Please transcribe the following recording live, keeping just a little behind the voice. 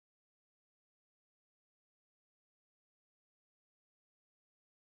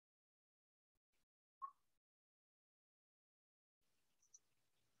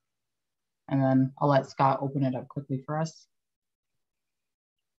and then I'll let Scott open it up quickly for us.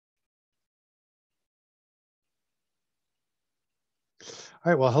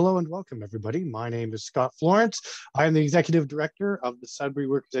 All right, well, hello and welcome, everybody. My name is Scott Florence. I am the Executive Director of the Sudbury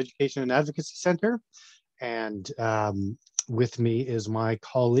Workers Education and Advocacy Center. And with me is my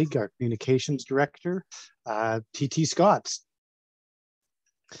colleague, our Communications Director, T.T. Scotts.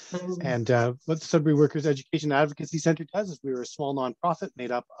 And what the Sudbury Workers Education and Advocacy Center does is we're a small nonprofit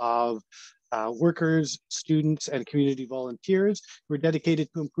made up of workers, students, and community volunteers. We're dedicated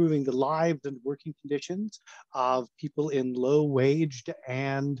to improving the lives and working conditions of people in low-waged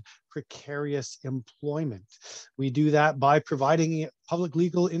and precarious employment. We do that by providing public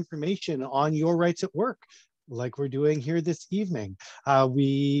legal information on your rights at work, like we're doing here this evening.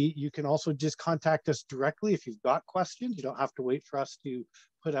 You can also just contact us directly if you've got questions. You don't have to wait for us to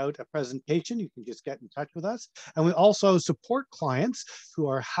put out a presentation. You can just get in touch with us. And we also support clients who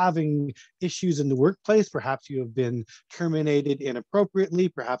are having issues in the workplace. Perhaps you have been terminated inappropriately.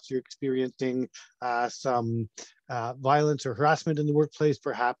 Perhaps you're experiencing some violence or harassment in the workplace.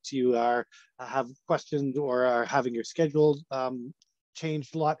 Perhaps you have questions or are having your schedule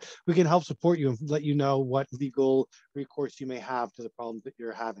changed a lot. We can help support you and let you know what legal recourse you may have to the problems that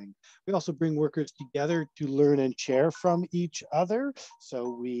you're having. We also bring workers together to learn and share from each other. So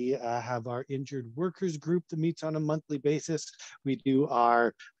we have our injured workers group that meets on a monthly basis. We do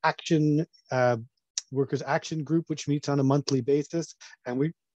our workers action group, which meets on a monthly basis. And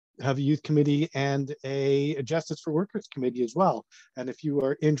we have a youth committee and a Justice for Workers committee as well. And if you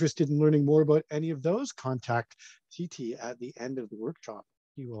are interested in learning more about any of those, contact TT at the end of the workshop.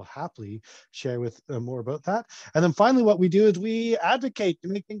 He will happily share with more about that. And then finally, what we do is we advocate to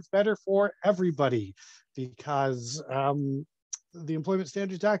make things better for everybody, because the Employment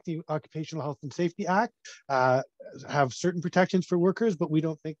Standards Act, the Occupational Health and Safety Act have certain protections for workers, but we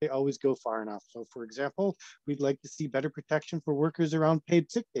don't think they always go far enough. So for example, we'd like to see better protection for workers around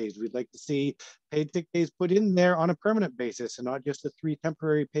paid sick days. We'd like to see paid sick days put in there on a permanent basis and not just the 3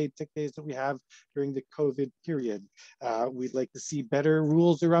 temporary paid sick days that we have during the COVID period. We'd like to see better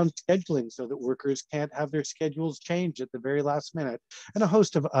rules around scheduling so that workers can't have their schedules changed at the very last minute, and a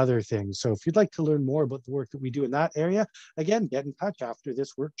host of other things. So if you'd like to learn more about the work that we do in that area, again, get in touch after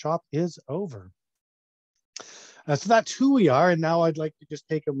this workshop is over. So that's who we are. And now I'd like to just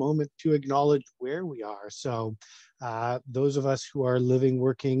take a moment to acknowledge where we are. So those of us who are living,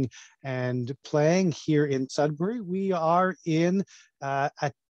 working, and playing here in Sudbury, we are in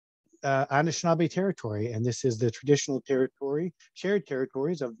Anishnaabeg territory, and this is the traditional territory, shared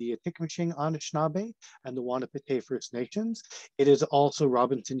territories of the Atikameksheng, Anishnaabeg, and the Wahnapitae First Nations. It is also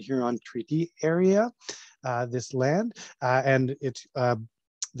Robinson Huron Treaty area, this land, and it's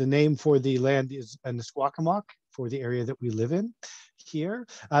the name for the land is Anishnaabeg for the area that we live in here.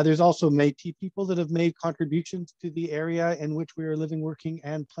 There's also Métis people that have made contributions to the area in which we are living, working,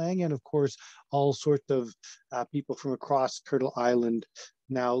 and playing, and of course, all sorts of people from across Turtle Island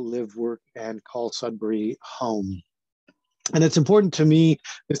now live, work, and call Sudbury home. And it's important to me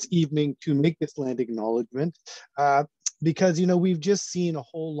this evening to make this land acknowledgement because, you know, we've just seen a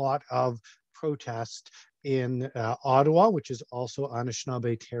whole lot of protest in Ottawa, which is also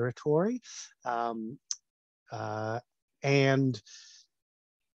Anishinaabe territory. And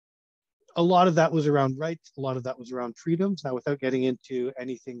a lot of that was around rights, a lot of that was around freedoms. Now, without getting into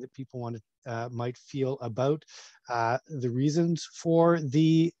anything that people might feel about the reasons for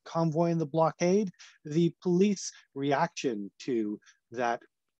the convoy and the blockade, the police reaction to that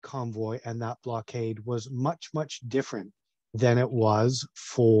convoy and that blockade was much, much different than it was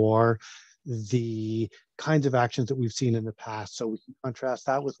for the kinds of actions that we've seen in the past. So we can contrast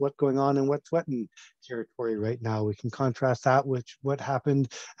that with what's going on in Wet'suwet'en territory right now. We can contrast that with what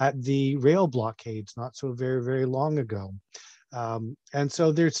happened at the rail blockades not so very, very long ago. And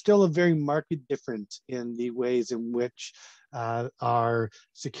so there's still a very marked difference in the ways in which our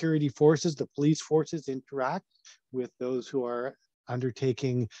security forces, the police forces, interact with those who are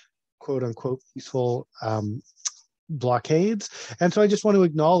undertaking quote unquote peaceful blockades. And so I just want to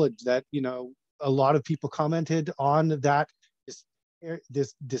acknowledge that, you know, a lot of people commented on that,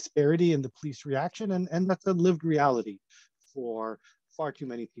 this disparity in the police reaction, and that's a lived reality for far too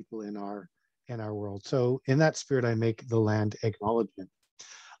many people in our world. So in that spirit, I make the land acknowledgement.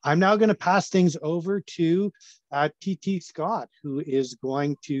 I'm now going to pass things over to T.T. Scott, who is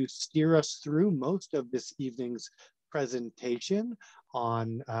going to steer us through most of this evening's presentation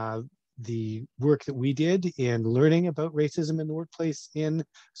on the work that we did in learning about racism in the workplace in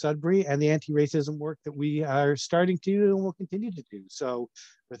Sudbury and the anti-racism work that we are starting to do and will continue to do. So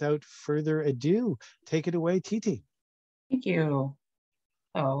without further ado, take it away, Titi. Thank you.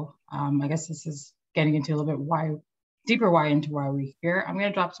 So I guess this is getting into a little bit deeper why into why we're here. I'm going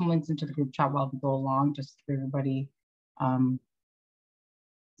to drop some links into the group chat while we go along, just to get everybody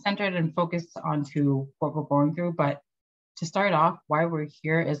centered and focused onto what we're going through. But to start off, why we're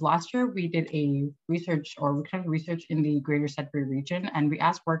here is last year we did a research, or we conducted research in the greater Sudbury region, and we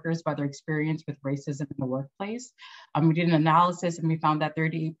asked workers about their experience with racism in the workplace. We did an analysis and we found that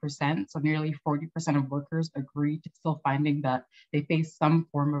 38%, so nearly 40% of workers agreed to still finding that they face some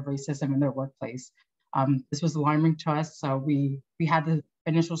form of racism in their workplace. This was alarming to us, so we had the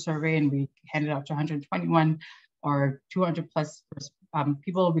initial survey and we handed out to 121 or 200 plus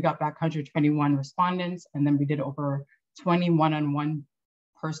people. We got back 121 respondents, and then we did over 20 one-on-one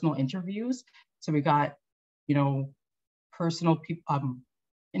personal interviews. So we got, personal people,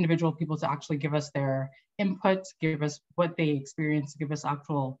 individual people to actually give us their input, give us what they experienced, give us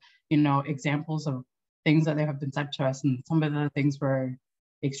actual, examples of things that they have been said to us. And some of the things were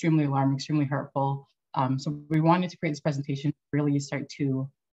extremely alarming, extremely hurtful. So we wanted to create this presentation, really start to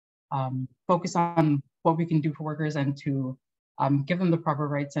focus on what we can do for workers and to give them the proper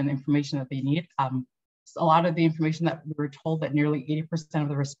rights and information that they need. A lot of the information that we were told that nearly 80% of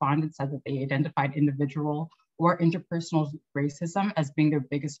the respondents said that they identified individual or interpersonal racism as being their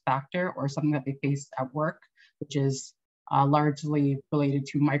biggest factor or something that they face at work, which is largely related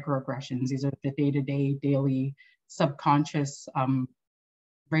to microaggressions. These are the day-to-day, daily, subconscious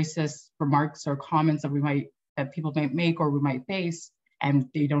racist remarks or comments that people might make or we might face, and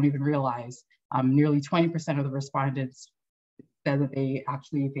they don't even realize. Nearly 20% of the respondents said that they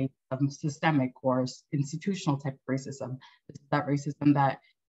actually face systemic or institutional type of racism. This is that racism that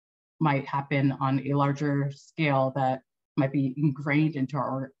might happen on a larger scale that might be ingrained into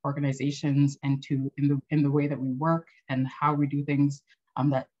our organizations and in the way that we work and how we do things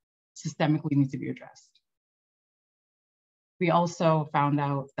that systemically need to be addressed. We also found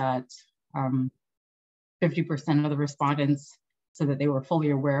out that 50% of the respondents said that they were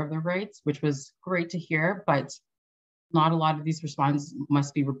fully aware of their rights, which was great to hear, but not a lot of these respondents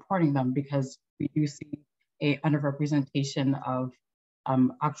must be reporting them, because we do see a underrepresentation of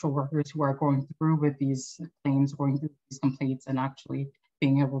actual workers who are going through with these claims, going through these complaints, and actually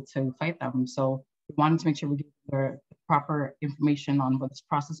being able to fight them. So we wanted to make sure we give the proper information on what this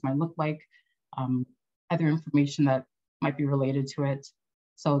process might look like, other information that might be related to it.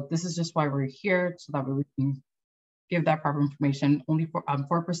 So this is just why we're here, so that we can give that proper information. Only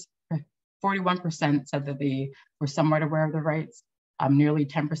 41% said that they were somewhat aware of their rights. Nearly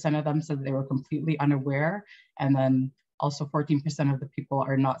 10% of them said that they were completely unaware. And then also 14% of the people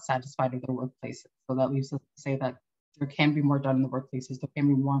are not satisfied with their workplaces. So that leaves us to say that there can be more done in the workplaces. There can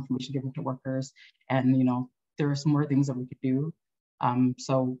be more information given to workers. And there are some more things that we could do.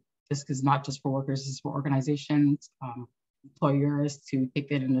 So this is not just for workers, this is for organizations, employers to take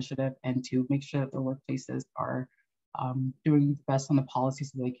that initiative and to make sure that their workplaces are doing the best on the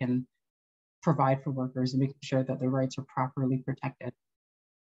policies so they can provide for workers and making sure that their rights are properly protected.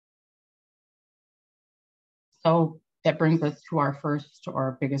 So that brings us to our first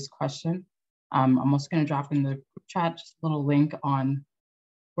or biggest question. I'm also going to drop in the group chat just a little link on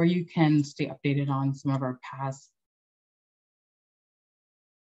where you can stay updated on some of our past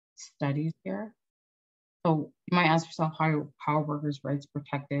studies here. So you might ask yourself, how are workers' rights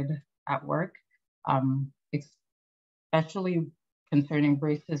protected at work, especially concerning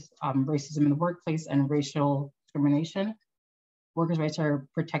racism in the workplace and racial discrimination. Workers' rights are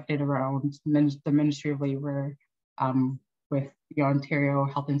protected around the Ministry of Labor with the Ontario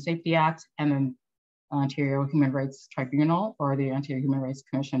Health and Safety Act and then Ontario Human Rights Tribunal or the Ontario Human Rights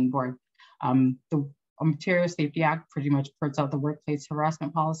Commission Board. The Ontario Safety Act pretty much puts out the workplace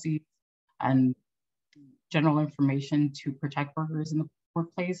harassment policies and general information to protect workers in the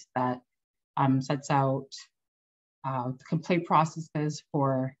workplace that sets out the complaint processes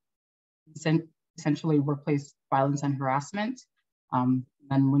for essentially workplace violence and harassment. And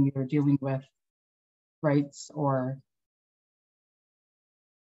when you're dealing with rights or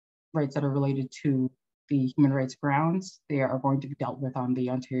rights that are related to the human rights grounds, they are going to be dealt with on the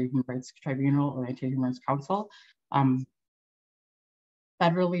Ontario Human Rights Tribunal or Ontario Human Rights Council.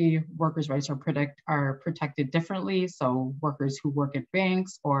 Federally, workers' rights are protected differently. So workers who work at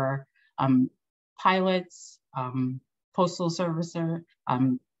banks or pilots, postal servicer,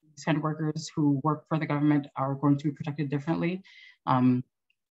 these kind of workers who work for the government are going to be protected differently.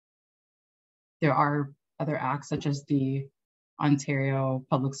 There are other acts such as the Ontario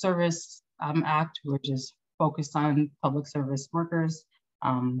Public Service Act, which is focused on public service workers.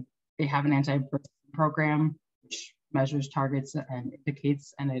 They have an anti-racism program, which measures, targets, and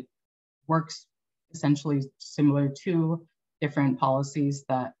indicates, and it works essentially similar to different policies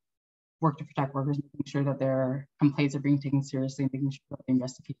that work to protect workers, making sure that their complaints are being taken seriously, making sure that the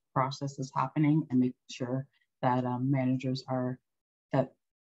investigation process is happening, and making sure that managers are, that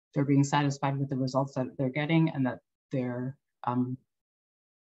they're being satisfied with the results that they're getting, and that their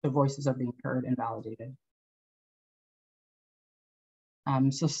voices are being heard and validated.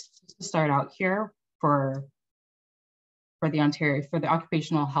 So to start out here for the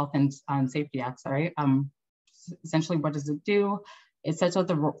Occupational Health and Safety Act, sorry. Essentially, what does it do? It sets out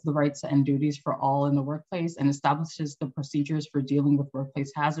the rights and duties for all in the workplace and establishes the procedures for dealing with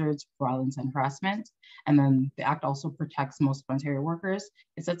workplace hazards, violence, and harassment. And then the Act also protects most Ontario workers.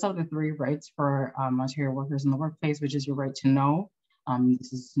 It sets out the 3 rights for Ontario workers in the workplace, which is your right to know.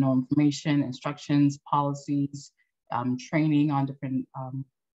 This is know information, instructions, policies, training on different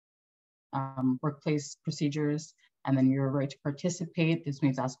workplace procedures, and then your right to participate. This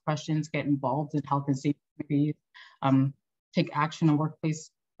means ask questions, get involved in health and safety committees, take action on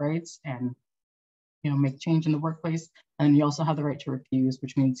workplace rights, and make change in the workplace. And you also have the right to refuse,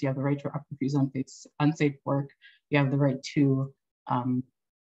 which means you have the right to refuse unsafe work. You have the right to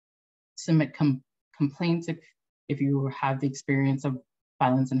submit complaints if you have the experience of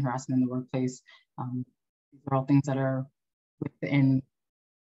violence and harassment in the workplace. These are all things that are within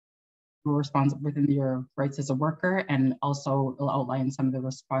your rights as a worker, and also it'll outline some of the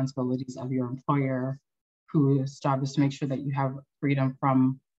responsibilities of your employer, whose job is to make sure that you have freedom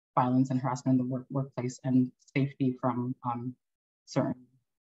from violence and harassment in the workplace and safety from certain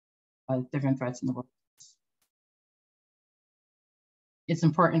different threats in the workplace. It's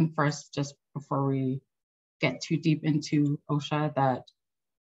important for us, just before we get too deep into OSHA, that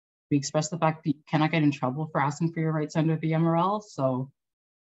we express the fact that you cannot get in trouble for asking for your rights under the MRL. So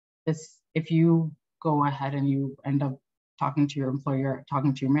if you go ahead and you end up talking to your employer,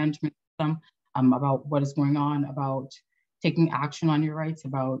 talking to your management system about what is going on, about taking action on your rights,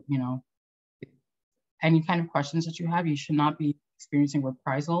 about any kind of questions that you have, you should not be experiencing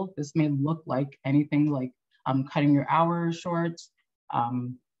reprisal. This may look like anything like cutting your hours short,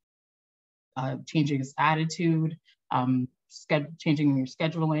 changing his attitude, changing your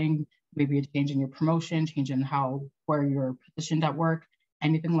scheduling, maybe a change in your promotion, changing where you're positioned at work.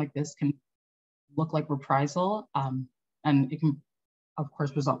 Anything like this can look like reprisal, and it can, of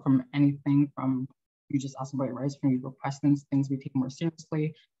course, result from anything from you just asking about your rights, from you requesting things be taken more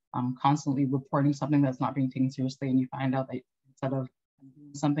seriously, constantly reporting something that's not being taken seriously, and you find out that instead of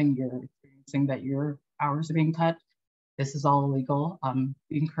doing something, you're experiencing that your hours are being cut. This is all illegal.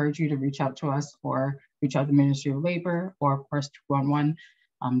 We encourage you to reach out to us or reach out to the Ministry of Labor, or of course 211.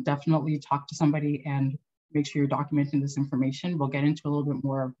 Definitely talk to somebody and make sure you're documenting this information. We'll get into a little bit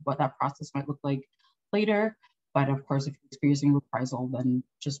more of what that process might look like later. But of course, if you're experiencing reprisal, then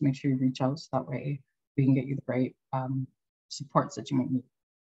just make sure you reach out so that way we can get you the right supports that you might need.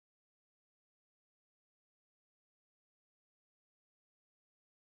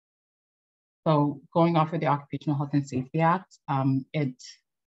 So going off of the Occupational Health and Safety Act, it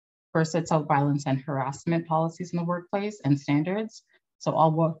first sets out violence and harassment policies in the workplace and standards. So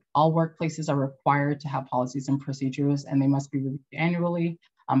all workplaces are required to have policies and procedures, and they must be reviewed annually.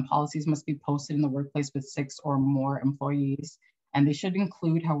 Policies must be posted in the workplace with 6 or more employees, and they should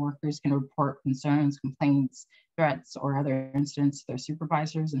include how workers can report concerns, complaints, threats, or other incidents to their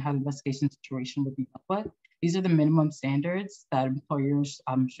supervisors, and how the investigation situation would be dealt with. These are the minimum standards that employers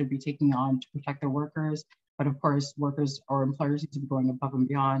should be taking on to protect their workers. But of course, workers or employers need to be going above and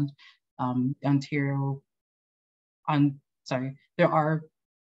beyond. There are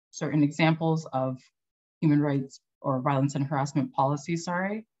certain examples of human rights or violence and harassment policies,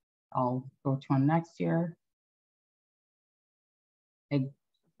 I'll go to one next here. It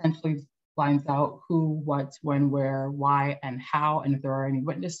essentially lines out who, what, when, where, why, and how, and if there are any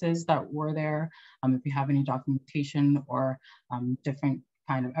witnesses that were there, if you have any documentation or different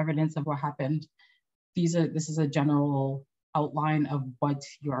kind of evidence of what happened. This is a general outline of what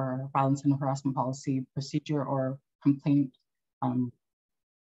your violence and harassment policy procedure or complaint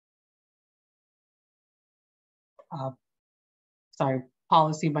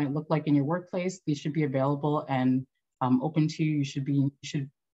policy might look like in your workplace. These should be available and open to you. You should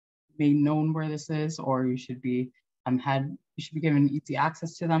be known where this is, or you should be given easy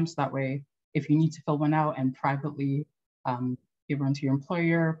access to them. So that way, if you need to fill one out and privately give one to your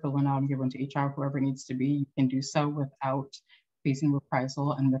employer, fill one out and give one to HR, whoever it needs to be, you can do so without facing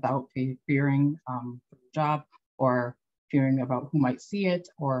reprisal and without fearing for the job or fearing about who might see it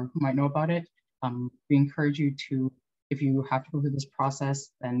or who might know about it. We encourage you to, if you have to go through this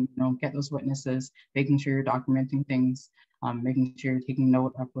process, then get those witnesses, making sure you're documenting things, making sure you're taking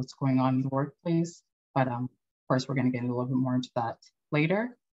note of what's going on in the workplace. But of course, we're going to get a little bit more into that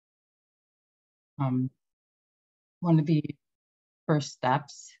later. One of the first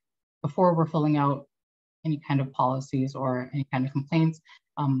steps before we're filling out any kind of policies or any kind of complaints,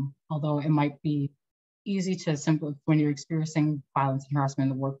 although it might be easy to simply, when you're experiencing violence and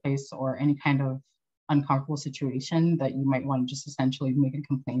harassment in the workplace or any kind of uncomfortable situation, that you might want to just essentially make a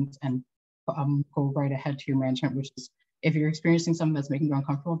complaint and go right ahead to your management, which is, if you're experiencing something that's making you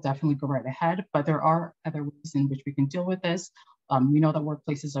uncomfortable, definitely go right ahead. But there are other ways in which we can deal with this. We know that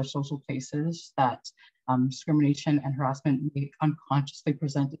workplaces are social places, that discrimination and harassment may unconsciously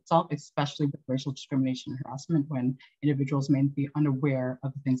present itself, especially with racial discrimination and harassment, when individuals may be unaware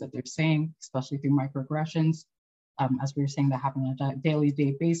of the things that they're saying, especially through microaggressions, as we were saying, that happen on a daily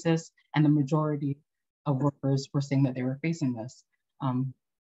basis. And the majority of workers were saying that they were facing this.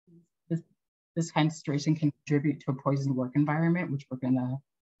 This kind of situation can contribute to a poisoned work environment, which we're going to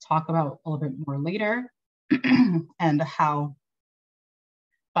talk about a little bit more later, and how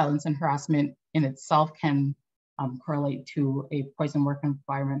violence and harassment in itself can correlate to a poisoned work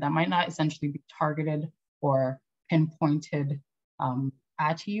environment that might not essentially be targeted or pinpointed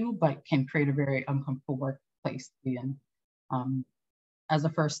at you, but can create a very uncomfortable workplace to be in. As a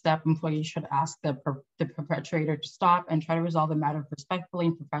first step, employees should ask the perpetrator to stop and try to resolve the matter respectfully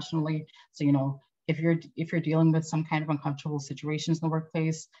and professionally. So, you know, if you're dealing with some kind of uncomfortable situations in the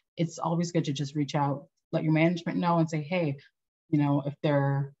workplace, it's always good to just reach out, let your management know, and say, hey, you know, if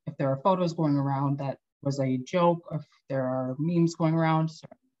there are photos going around that was a joke, if there are memes going around,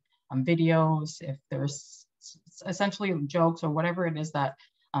 videos, if there's essentially jokes or whatever it is that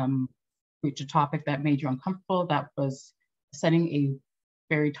reach a topic that made you uncomfortable, that was setting a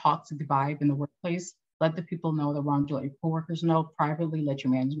very toxic vibe in the workplace, let the people know that wrong, let your coworkers know, privately let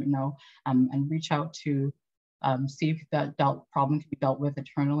your management know, and reach out to see if that problem can be dealt with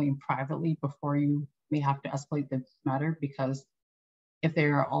internally and privately before you may have to escalate the matter. Because if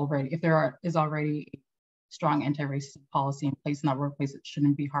there is already a strong anti-racist policy in place in that workplace, it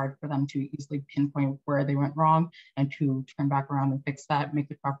shouldn't be hard for them to easily pinpoint where they went wrong and to turn back around and fix that, make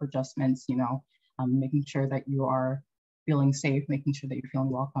the proper adjustments, you know, making sure that you are feeling safe, making sure that you're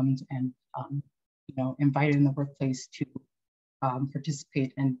feeling welcomed and, you know, invited in the workplace to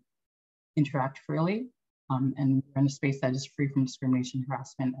participate and interact freely, and in a space that is free from discrimination,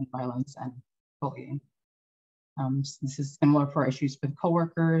 harassment, and violence and bullying. So this is similar for issues with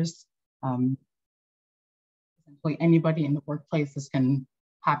coworkers. Essentially anybody in the workplace this can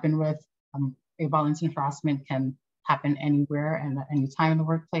happen with. A violence and harassment can happen anywhere and at any time in the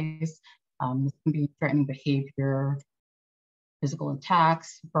workplace. This can be threatening behavior, physical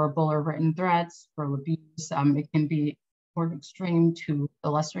attacks, verbal or written threats, verbal abuse. It can be more extreme to the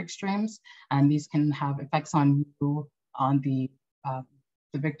lesser extremes, and these can have effects on you, on the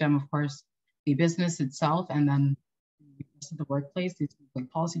victim, of course, the business itself, and then the workplace. These like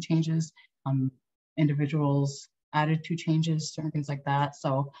policy changes, individuals' attitude changes, certain things like that.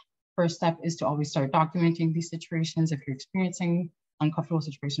 So first step is to always start documenting these situations. If you're experiencing uncomfortable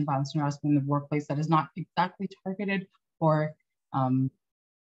situation, violence and harassment in the workplace that is not exactly targeted or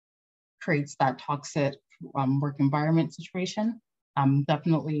creates that toxic work environment situation,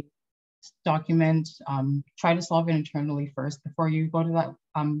 definitely document, try to solve it internally first before you go to that,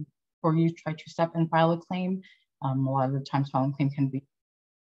 before you try to step and file a claim. A lot of the times filing a claim can be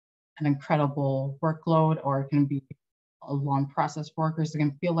an incredible workload, or it can be a long process for workers. It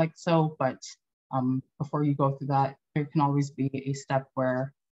can feel like so, but before you go through that, there can always be a step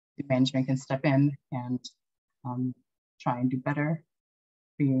where the management can step in and try and do better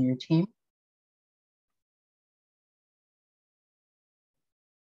for you and your team.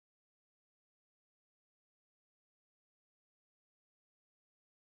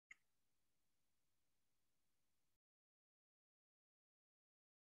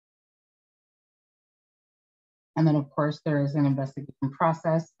 And then, of course, there is an investigation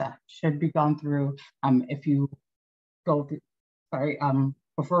process that should be gone through. If you go through, sorry,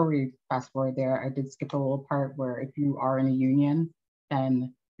 before we fast forward there, I did skip a little part where if you are in a union,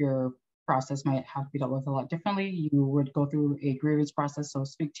 then your process might have to be dealt with a lot differently. You would go through a grievance process, so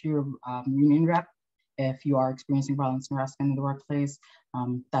speak to your union rep. If you are experiencing violence and harassment in the workplace,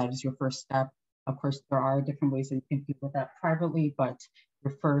 that is your first step. Of course, there are different ways that you can deal with that privately, but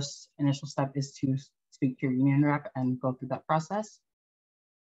your first initial step is to speak to your union rep and go through that process.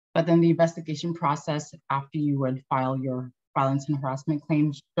 But then the investigation process after you would file your violence and harassment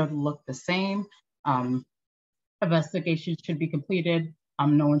claims should look the same. Investigations should be completed.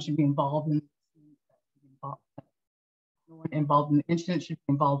 No one should be involved in no one involved in the incident should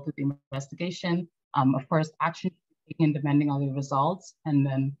be involved with the investigation. Of course, action should be taking and demanding all the results. And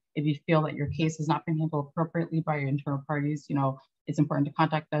then if you feel that your case has not been handled appropriately by your internal parties, it's important to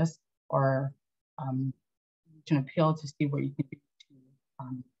contact us or to appeal to see what you can do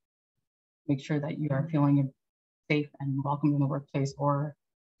to make sure that you are feeling safe and welcome in the workplace, or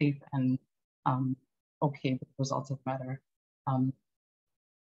safe and okay with the results of the matter.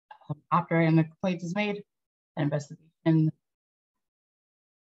 After a complaint is made, an investigation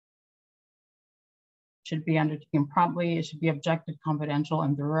should be undertaken promptly. It should be objective, confidential,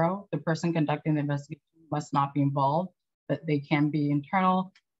 and thorough. The person conducting the investigation must not be involved, but they can be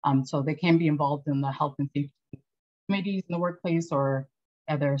internal. So they can be involved in the health and safety committees in the workplace or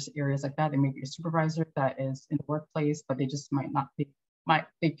other areas like that. They may be a supervisor that is in the workplace, but they just might not be,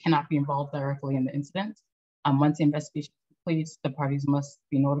 they cannot be involved directly in the incident. Once the investigation is complete, the parties must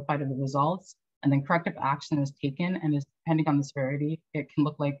be notified of the results, and then corrective action is taken, and is depending on the severity, it can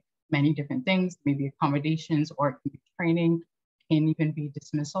look like many different things, maybe accommodations, or it can be training, can even be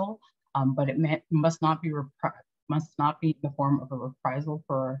dismissal, but it must not be in the form of a reprisal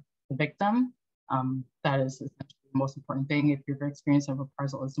for the victim. That is essentially the most important thing. If you're experiencing a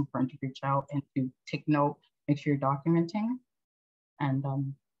reprisal, it's important to reach out and to take note, make sure you're documenting, and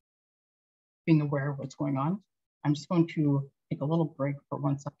being aware of what's going on. I'm just going to take a little break for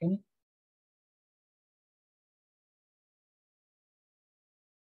 1 second.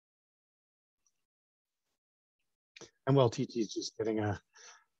 And while TT's just getting a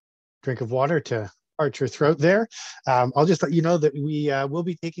drink of water to arch your throat there, I'll just let you know that we will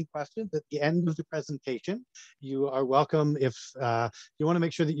be taking questions at the end of the presentation. You are welcome. If you want to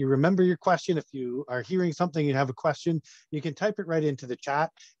make sure that you remember your question, if you are hearing something and have a question, you can type it right into the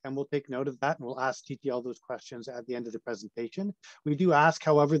chat and we'll take note of that, and we'll ask TT all those questions at the end of the presentation. We do ask,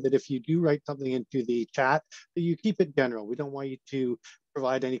 however, that if you do write something into the chat, that you keep it general. We don't want you to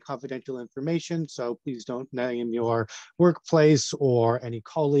provide any confidential information, so please don't name your workplace or any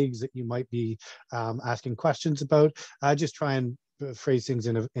colleagues that you might be asking questions about. Just try and phrase things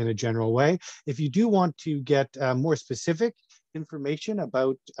in a general way. If you do want to get more specific information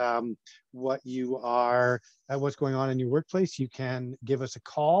about what you are, what's going on in your workplace, you can give us a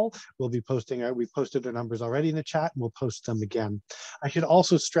call. We'll be posting we've posted our numbers already in the chat, and we'll post them again. I should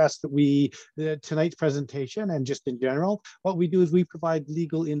also stress that tonight's presentation, and just in general, what we do is we provide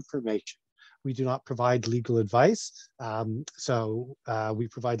legal information. We do not provide legal advice. We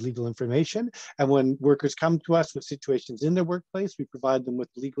provide legal information. And when workers come to us with situations in their workplace, we provide them with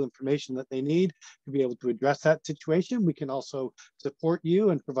legal information that they need to be able to address that situation. We can also support you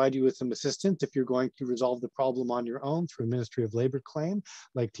and provide you with some assistance if you're going to resolve the problem on your own through a Ministry of Labor claim,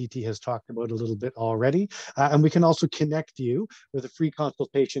 like TT has talked about a little bit already. And we can also connect you with a free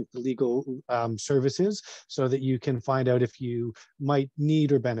consultation for legal services, so that you can find out if you might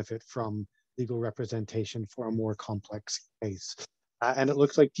need or benefit from legal representation for a more complex case. And it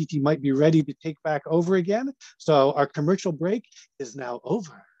looks like TT might be ready to take back over again. So our commercial break is now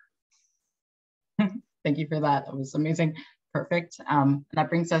over. Thank you for that. That was amazing. Perfect. That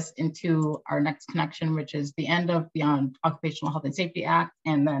brings us into our next connection, which is the end of the Occupational Health and Safety Act,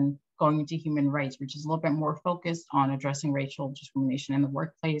 and then going into human rights, which is a little bit more focused on addressing racial discrimination in the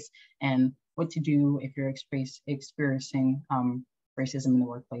workplace and what to do if you're experiencing racism in the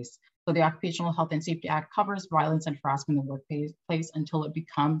workplace. So the Occupational Health and Safety Act covers violence and harassment in the workplace until it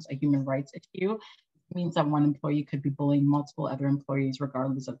becomes a human rights issue. It means that one employee could be bullying multiple other employees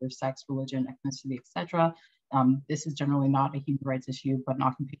regardless of their sex, religion, ethnicity, etc. This is generally not a human rights issue, but an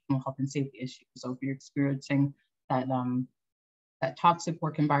occupational health and safety issue. So if you're experiencing that that toxic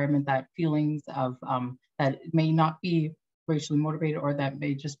work environment, that feelings of that may not be racially motivated, or that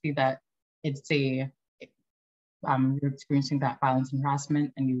may just be that it's you're experiencing that violence and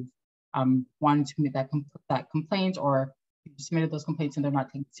harassment, and you've wanted to make that complaint, or you submitted those complaints and they're not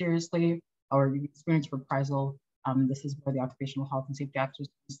taken seriously, or you experience reprisal, this is where the Occupational Health and Safety Act will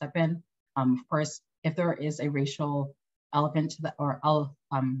step in. Of course, if there is a racial element to that, or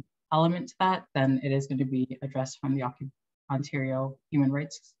element to that, then it is going to be addressed from the Ontario Human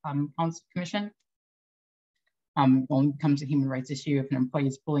Rights Commission. Only becomes a human rights issue if an employee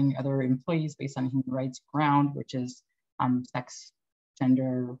is bullying other employees based on a human rights ground, which is sex,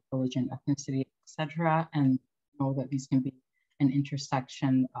 gender, religion, ethnicity, etc. And know that these can be an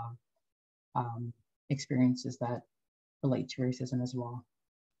intersection of experiences that relate to racism as well.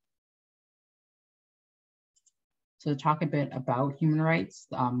 So to talk a bit about human rights,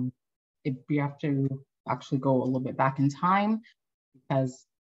 we have to actually go a little bit back in time, because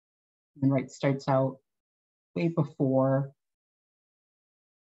human rights starts out way before,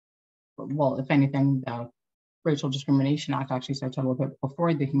 well, if anything, the Racial Discrimination Act actually starts out a little bit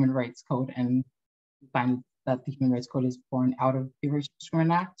before the Human Rights Code, and we find that the Human Rights Code is born out of the Racial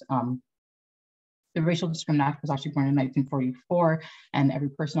Discrimination Act. The Racial Discrimination Act was actually born in 1944, and every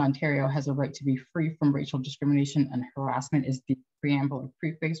person in Ontario has a right to be free from racial discrimination, and harassment is the preamble or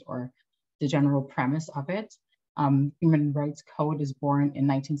preface or the general premise of it. Human Rights Code is born in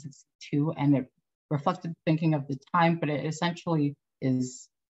 1962, and it reflected thinking of the time, but it essentially is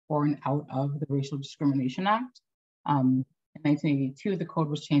born out of the Racial Discrimination Act. In 1982, the code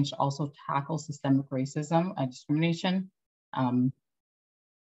was changed to also tackle systemic racism and discrimination.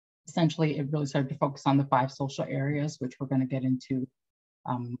 Essentially, it really started to focus on the 5 social areas, which we're going to get into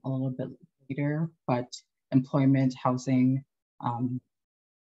a little bit later, but employment, housing,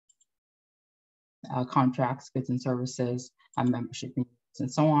 contracts, goods and services, membership needs,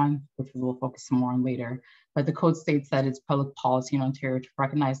 and so on, which we will focus more on later. But the code states that it's public policy in Ontario to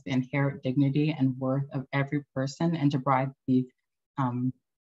recognize the inherent dignity and worth of every person and to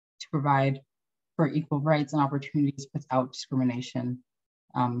provide for equal rights and opportunities without discrimination.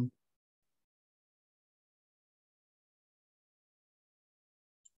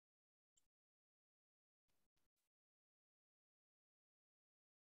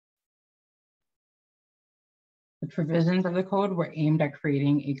 The provisions of the code were aimed at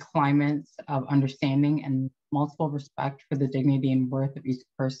creating a climate of understanding and multiple respect for the dignity and worth of each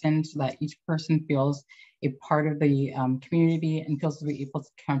person so that each person feels a part of the community and feels to be able to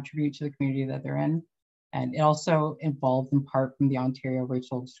contribute to the community that they're in. And it also evolved in part from the Ontario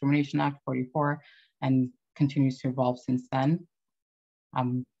Racial Discrimination Act 44 and continues to evolve since then.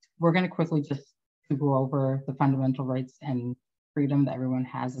 We're going to quickly just go over the fundamental rights and freedom that everyone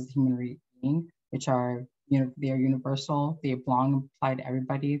has as a human being, which are, they are universal, they belong and apply to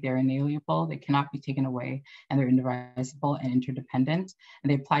everybody, they're inalienable, they cannot be taken away, and they're indivisible and interdependent,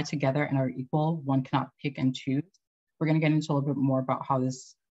 and they apply together and are equal. One cannot pick and choose. We're going to get into a little bit more about how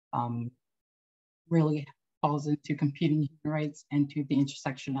this really falls into competing human rights and to the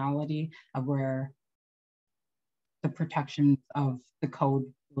intersectionality of where the protections of the code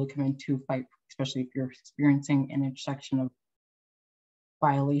really come into fight, especially if you're experiencing an intersection of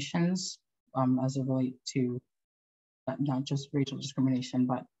violations as it relates to not just racial discrimination,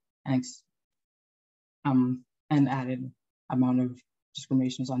 but an added amount of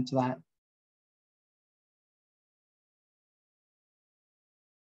discriminations onto that.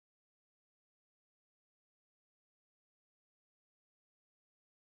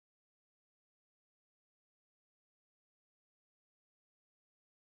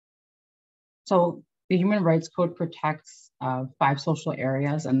 So the Human Rights Code protects 5 social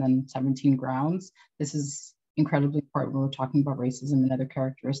areas and then 17 grounds. This is incredibly important when we're talking about racism and other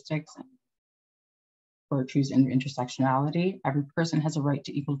characteristics and virtues and intersectionality. Every person has a right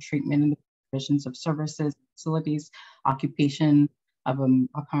to equal treatment in the provisions of services, facilities, occupation, of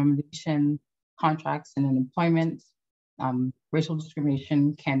accommodation, contracts, and in employment. Racial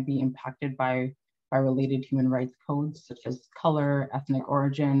discrimination can be impacted by related human rights codes such as color, ethnic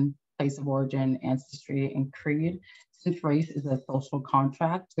origin, place of origin, ancestry, and creed. Since race is a social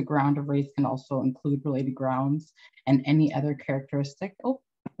contract, the ground of race can also include related grounds and any other characteristic. Oh,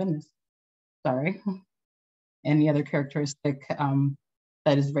 goodness, sorry. Any other characteristic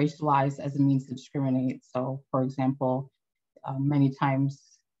that is racialized as a means to discriminate. So, for example, many times,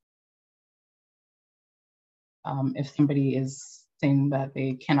 if somebody is saying that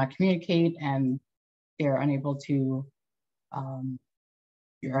they cannot communicate and they're unable to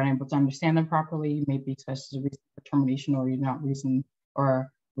you're unable to understand them properly, maybe expressed as a reason for termination or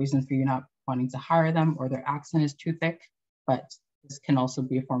reason for you not wanting to hire them, or their accent is too thick. But this can also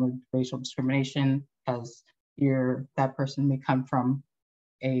be a form of racial discrimination because that person may come from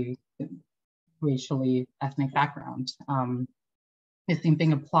a racially ethnic background. The same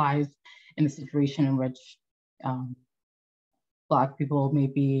thing applies in a situation in which Black people may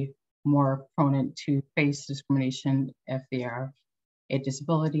be more prone to face discrimination if they are a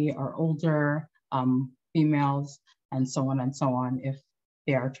disability, are older, females, and so on and so on. If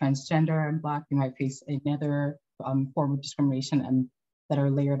they are transgender and Black, you might face another form of discrimination and that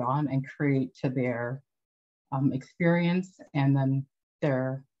are layered on and create to their experience and then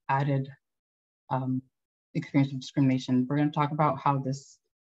their added experience of discrimination. We're going to talk about how this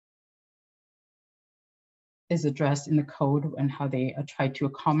is addressed in the code and how they try to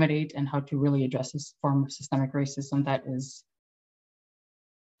accommodate and how to really address this form of systemic racism that is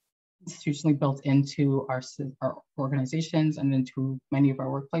institutionally built into our organizations and into many of our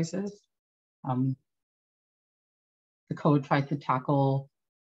workplaces. The code tries to tackle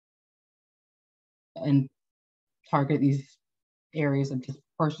and target these areas of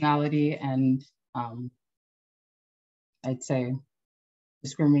disproportionality and I'd say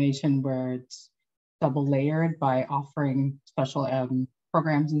discrimination where it's double layered by offering special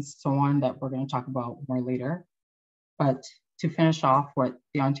programs and so on that we're going to talk about more later. But to finish off, what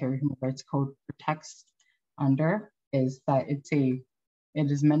the Ontario Human Rights Code protects under is that it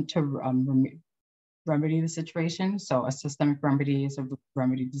is meant to remedy the situation. So a systemic remedy is a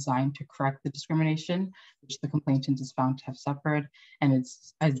remedy designed to correct the discrimination which the complainant is found to have suffered, and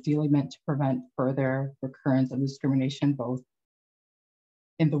it's ideally meant to prevent further recurrence of discrimination both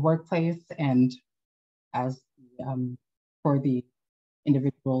in the workplace and as for the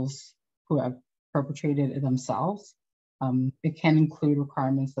individuals who have perpetrated it themselves. It can include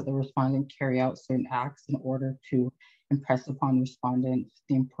requirements that the respondent carry out certain acts in order to impress upon the respondent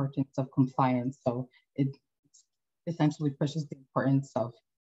the importance of compliance. So it essentially pushes the importance of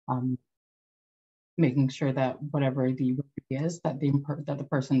making sure that whatever the remedy is, that the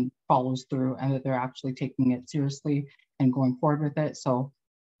person follows through and that they're actually taking it seriously and going forward with it. So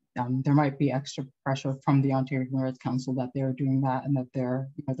there might be extra pressure from the Ontario Human Rights Council that they're doing that and that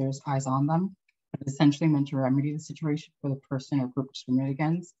there's eyes on them. But it's essentially meant to remedy the situation for the person or group discriminated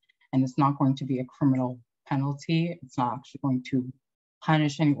against, and it's not going to be a criminal penalty. It's not actually going to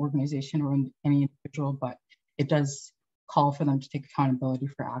punish any organization or any individual, but it does call for them to take accountability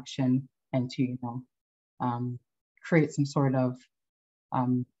for action and to create some sort of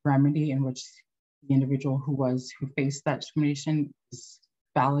remedy in which the individual who faced that discrimination is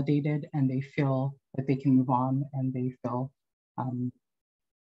validated and they feel that they can move on and they feel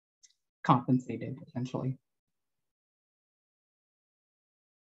compensated, essentially.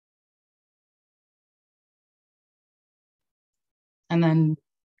 And then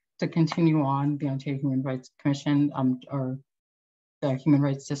to continue on, the Ontario Human Rights Commission or the human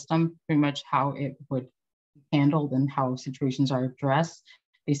rights system, pretty much how it would be handled and how situations are addressed.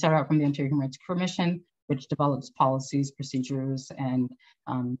 They start out from the Ontario Human Rights Commission, which develops policies, procedures, and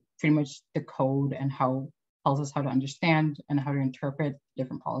pretty much the code and tells us how to understand and how to interpret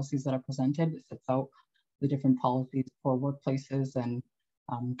different policies that are presented. It sets out the different policies for workplaces and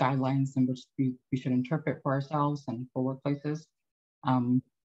guidelines in which we should interpret for ourselves and for workplaces. And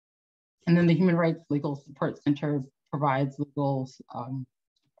then the Human Rights Legal Support Center provides legal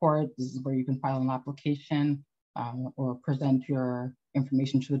support. This is where you can file an application or present your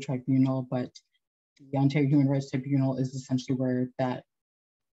information to the tribunal, but the Ontario Human Rights Tribunal is essentially where that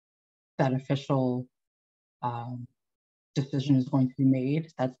official decision is going to be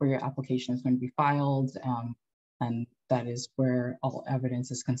made. That's where your application is going to be filed, and that is where all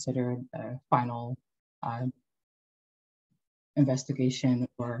evidence is considered. Final investigation,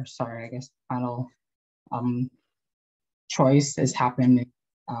 or sorry, I guess final choice is happening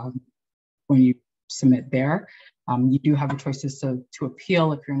when you submit there. You do have a choice to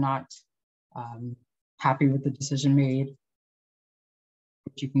appeal if you're not happy with the decision made,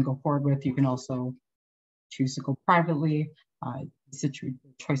 which you can go forward with. You can also choose to go privately. The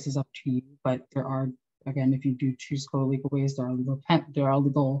choice is up to you, but there are, again, if you do choose to go legal ways, there are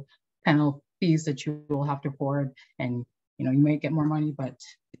legal penalties that you will have to forward, and you might get more money, but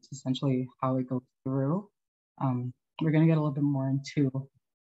it's essentially how it goes through. We're going to get a little bit more into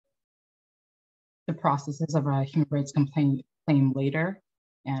the processes of a human rights claim later,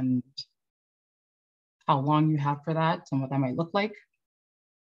 and how long you have for that and what that might look like.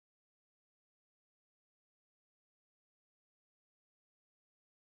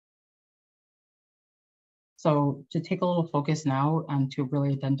 So to take a little focus now and to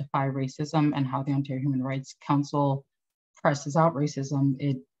really identify racism and how the Ontario Human Rights Council presses out racism,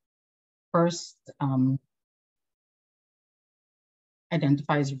 it first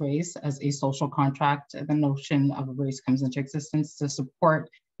identifies race as a social contract. The notion of a race comes into existence to support,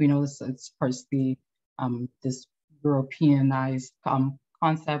 we know this supports this Europeanized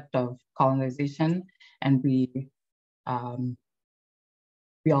concept of colonization, and we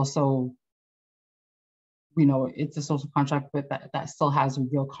also, we know it's a social contract, but that still has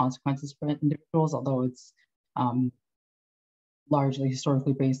real consequences for individuals, although it's largely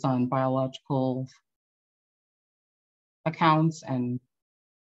historically based on biological accounts and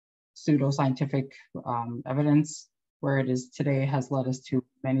pseudoscientific evidence. Where it is today has led us to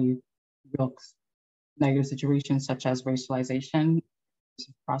many real negative situations, such as racialization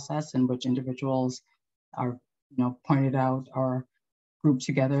process, in which individuals are pointed out or grouped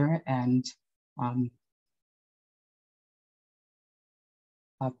together and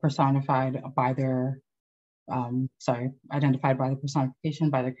personified by their identified by the personification,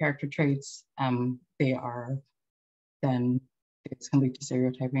 by their character traits. They are then, this can lead to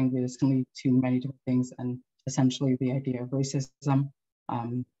stereotyping, this can lead to many different things, and essentially the idea of racism,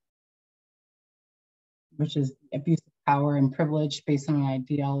 which is abuse of power and privilege based on an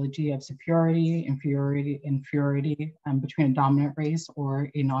ideology of superiority, inferiority between a dominant race or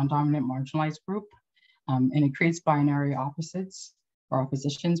a non-dominant marginalized group. And it creates binary opposites or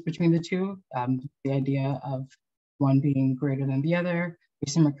oppositions between the two. The idea of one being greater than the other.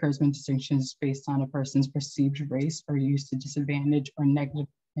 Racism occurs when distinctions based on a person's perceived race are used to disadvantage or negatively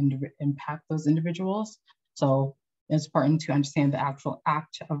impact those individuals. So it's important to understand the actual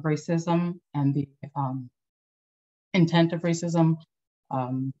act of racism and the intent of racism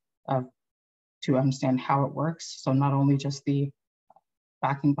to understand how it works. So not only just the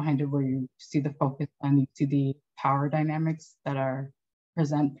backing behind it, where you see the focus and you see the power dynamics that are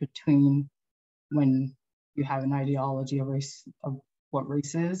present between when you have an ideology of race, of what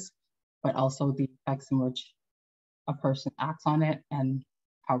race is, but also the effects in which a person acts on it and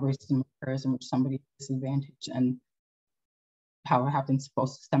how racism occurs in which somebody is disadvantaged and how it happens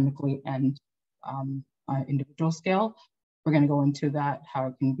both systemically and on an individual scale. We're going to go into that, how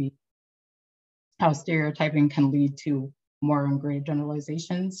it can be, how stereotyping can lead to more and greater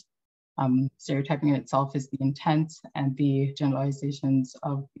generalizations. Stereotyping in itself is the intent, and the generalizations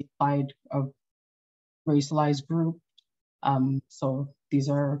of the applied of racialized group. So these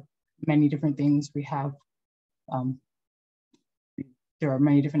are many different things. We have, there are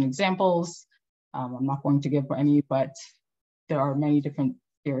many different examples. I'm not going to give any, but there are many different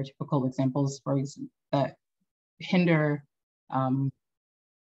stereotypical examples that hinder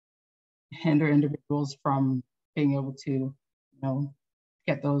individuals from being able to,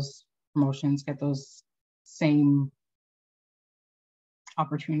 get those promotions, get those same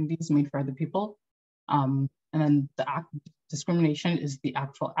opportunities made for other people. And then the act of discrimination is the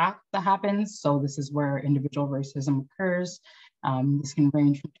actual act that happens. So this is where individual racism occurs. This can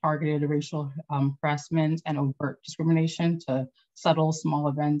range from targeted racial harassment and overt discrimination to subtle small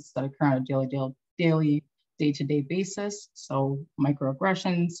events that occur on a daily, day-to-day basis. So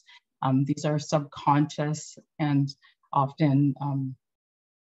microaggressions, these are subconscious and often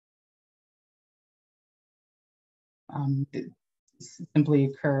simply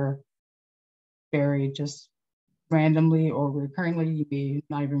occur very just randomly or recurrently. You may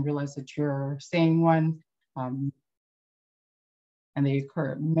not even realize that you're saying one. And they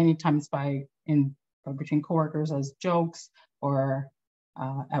occur many times between coworkers as jokes or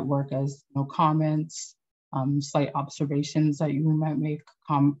at work as comments, slight observations that you might make,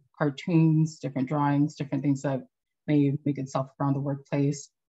 cartoons, different drawings, different things that may make itself around the workplace.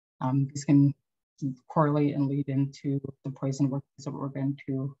 These can correlate and lead into the poisoned workplace that we're going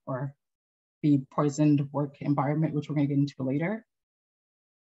to, or the poisoned work environment, which we're going to get into later.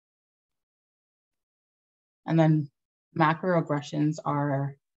 And then macroaggressions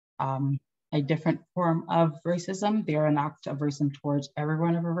are a different form of racism. They are an act of racism towards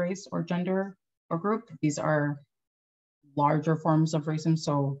everyone of a race or gender or group. These are larger forms of racism.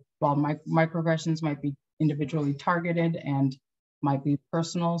 So while microaggressions might be individually targeted and might be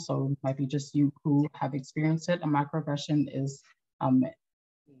personal, so it might be just you who have experienced it, a macroaggression is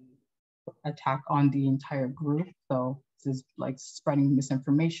attack on the entire group. So this is like spreading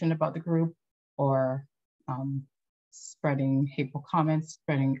misinformation about the group, or spreading hateful comments,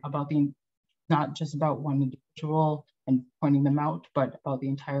 spreading about not just about one individual and pointing them out, but about the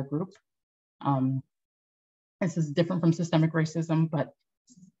entire group. This is different from systemic racism, but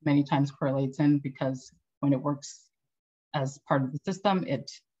many times correlates in, because when it works as part of the system,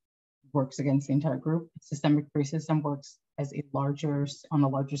 it works against the entire group. Systemic racism works as on a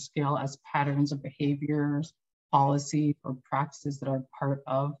larger scale as patterns of behaviors, policy, or practices that are part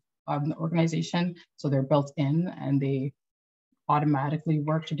of the organization. So they're built in and they automatically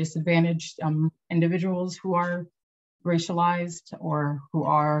work to disadvantage individuals who are racialized or who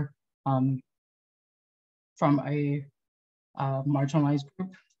are from a marginalized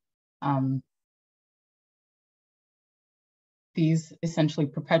group. These essentially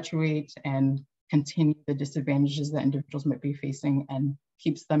perpetuate and continue the disadvantages that individuals might be facing, and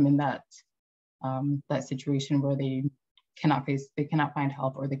keeps them in that situation where they cannot find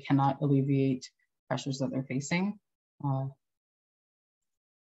help, or they cannot alleviate pressures that they're facing.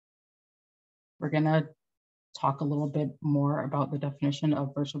 We're gonna talk a little bit more about the definition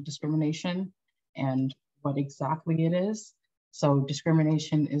of racial discrimination and what exactly it is. So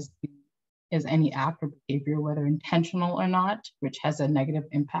discrimination is any act or behavior, whether intentional or not, which has a negative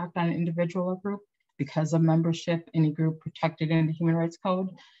impact on an individual or group because of membership in a group protected in the Human Rights Code.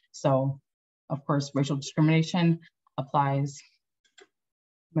 So, of course, racial discrimination applies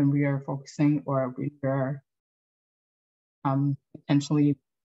when we are focusing, or we are potentially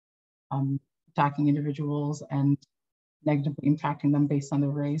attacking individuals and negatively impacting them based on their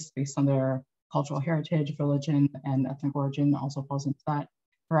race, based on their cultural heritage, religion, and ethnic origin also falls into that.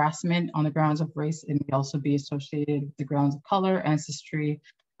 Harassment on the grounds of race, it may also be associated with the grounds of color, ancestry,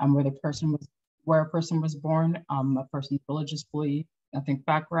 where a person was born, a person's religious belief, ethnic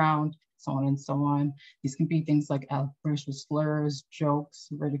background, so on and so on. These can be things like racial slurs, jokes,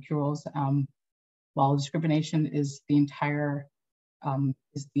 ridicules, while discrimination is the entire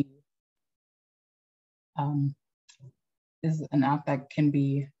is an act that can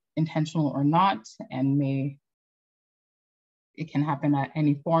be intentional or not, and it can happen at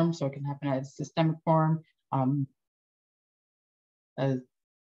any form. So it can happen at a systemic form,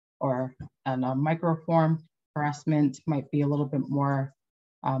 or in a micro form. Harassment might be a little bit more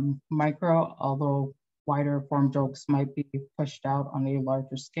micro, although wider form jokes might be pushed out on a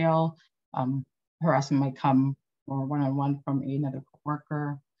larger scale. Harassment might come more one-on-one from another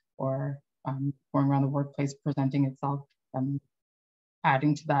coworker, or going around the workplace presenting itself,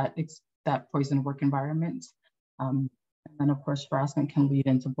 adding to that poison work environment. And then of course, harassment can lead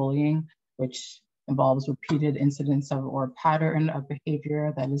into bullying, which involves repeated incidents of or pattern of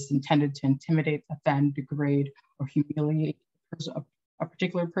behavior that is intended to intimidate, offend, degrade, or humiliate a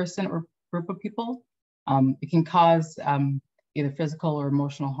particular person or group of people. It can cause either physical or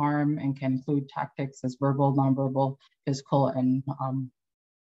emotional harm, and can include tactics as verbal, nonverbal, physical, and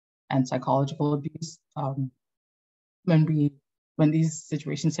psychological abuse. When these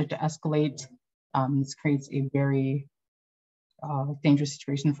situations start to escalate, this creates a very dangerous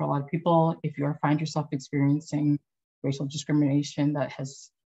situation for a lot of people. If you find yourself experiencing racial discrimination that has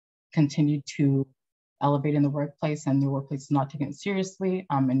continued to elevate in the workplace, and the workplace is not taking it seriously,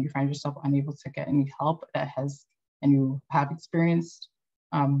 and you find yourself unable to get any help and you have experienced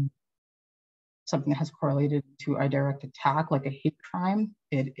something that has correlated to a direct attack, like a hate crime,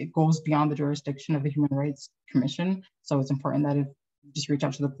 it goes beyond the jurisdiction of the Human Rights Commission. So it's important that if you just reach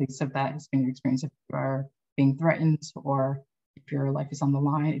out to the police if that has been your experience, if you are being threatened, or if your life is on the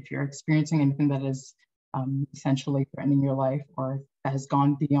line, if you're experiencing anything that is essentially threatening your life, or that has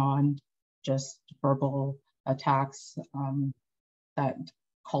gone beyond just verbal attacks, that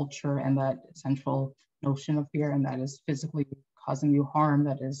culture and that essential notion of fear, and that is physically causing you harm,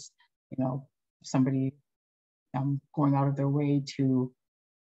 that is, somebody going out of their way to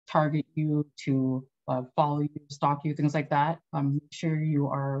target you, to follow you, stalk you, things like that. Make sure you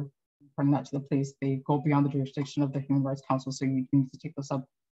are reporting that to the police. They go beyond the jurisdiction of the Human Rights Council, so you need to take this up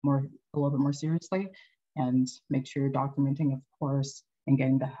a little bit more seriously, and make sure you're documenting, of course, and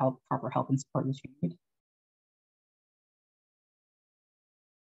getting the proper help and support that you need.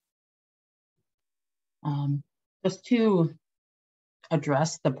 Just to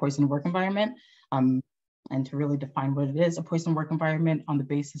address the poison work environment, and to really define what it is, a poison work environment on the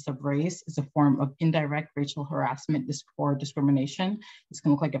basis of race is a form of indirect racial harassment or discrimination. This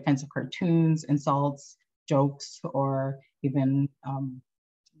can look like offensive cartoons, insults, jokes, or even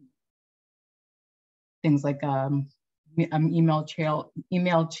things like email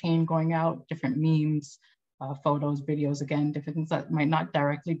chain going out, different memes, photos, videos, again, different things that might not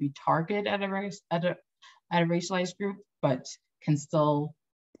directly be targeted at a racialized group, but can still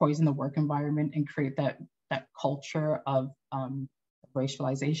poison the work environment and create that culture of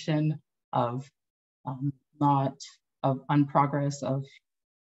racialization, of unprogress, of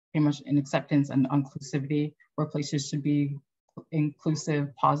pretty much inacceptance and inclusivity. Workplaces should be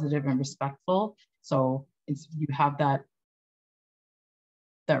inclusive, positive, and respectful. So you have that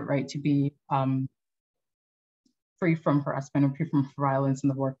right to be free from harassment and free from violence in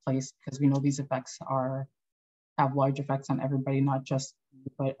the workplace, because we know these effects have large effects on everybody, not just you,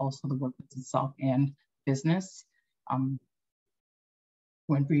 but also the workplace itself and business.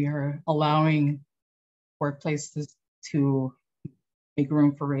 When we are allowing workplaces to make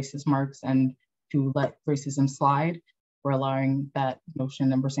room for racist marks and to let racism slide, we're allowing that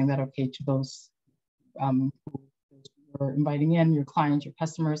notion, and we're saying that okay to those who you're inviting in, your clients, your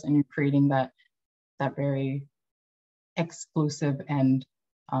customers, and you're creating that very exclusive and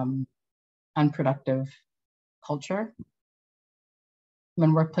unproductive culture.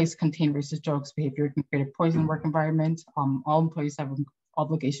 When workplace contain racist jokes, behavior can create a poison work environment. All employees have an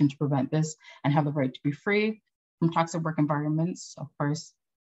obligation to prevent this and have the right to be free from toxic work environments, of course.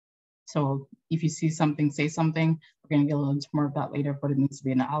 So if you see something, say something. We're going to get a little into more of that later, but it needs to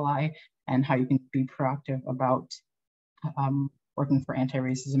be an ally, and how you can be proactive about working for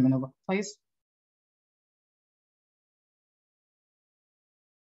anti-racism in the workplace.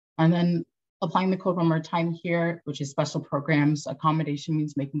 And then applying the code one more time here, which is special programs. Accommodation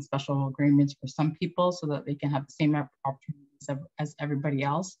means making special agreements for some people so that they can have the same opportunities as everybody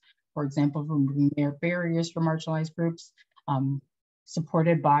else. For example, removing barriers for marginalized groups,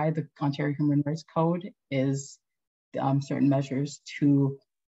 supported by the Ontario Human Rights Code is certain measures to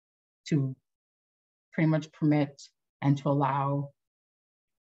pretty much permit and to allow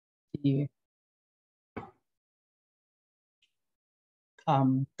the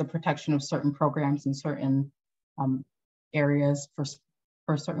protection of certain programs in certain areas for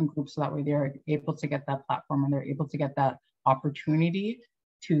certain groups, so that way they're able to get that platform and they're able to get that opportunity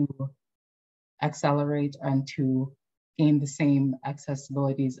to accelerate and to gain the same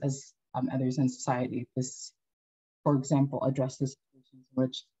accessibilities as others in society. This, for example, addresses situations in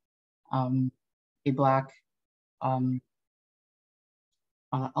which a Black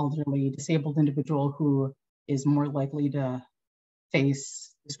elderly disabled individual who is more likely to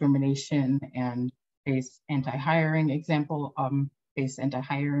face discrimination and face anti-hiring face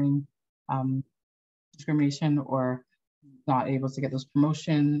anti-hiring discrimination, or not able to get those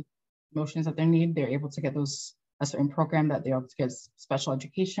promotions that they need. They're able to get a certain program that they're able to get special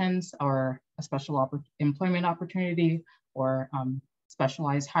educations or a special employment opportunity or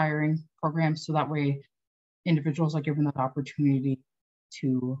specialized hiring programs. So that way individuals are given that opportunity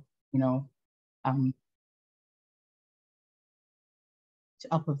to, to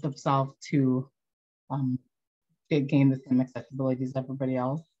uplift themselves, to gain the same accessibility as everybody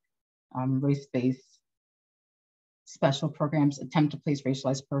else. Race-based special programs attempt to place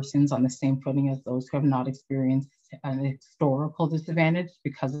racialized persons on the same footing as those who have not experienced an historical disadvantage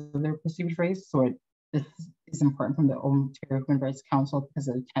because of their perceived race. So this is important from the Ontario Human Rights Council because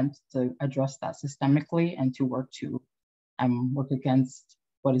it attempts to address that systemically and to work against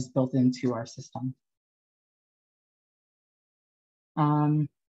what is built into our system.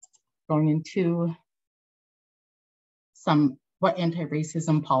 Going into what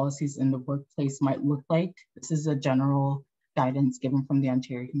anti-racism policies in the workplace might look like. This is a general guidance given from the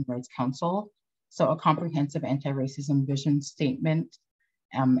Ontario Human Rights Council. So a comprehensive anti-racism vision statement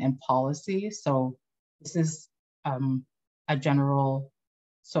and policy. So this is these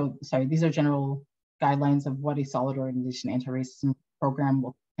are general guidelines of what a solid organization anti-racism program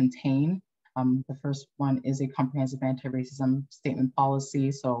will contain. The first one is a comprehensive anti-racism statement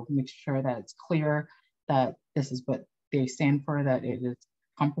policy. So make sure that it's clear that this is what they stand for, that it is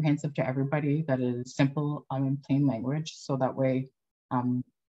comprehensive to everybody, that it is simple in plain language. So that way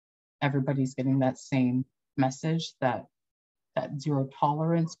everybody's getting that same message, that zero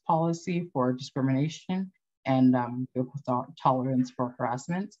tolerance policy for discrimination and zero tolerance for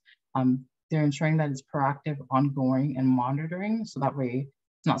harassment. They're ensuring that it's proactive, ongoing, and monitoring. So that way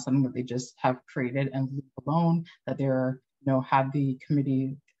it's not something that they just have created and leave alone, that they're, they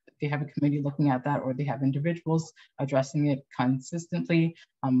have a committee looking at that, or they have individuals addressing it consistently,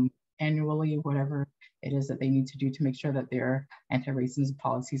 annually, whatever it is that they need to do to make sure that their anti-racism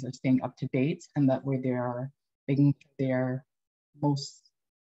policies are staying up to date, and that way they are making sure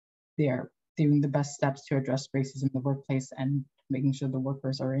they're doing the best steps to address racism in the workplace and making sure the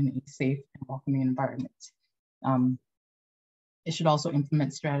workers are in a safe and welcoming environment. It should also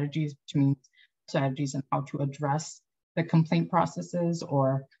implement strategies, which means strategies on how to address the complaint processes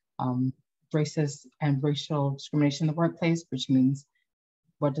or racist and racial discrimination in the workplace, which means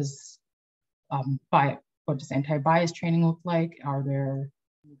what does anti-bias training look like? Are there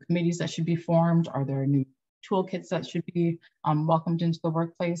new committees that should be formed? Are there new toolkits that should be welcomed into the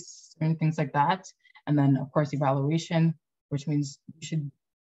workplace and things like that? And then of course evaluation, which means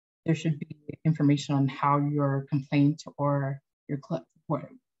there should be information on how your complaint or your complaint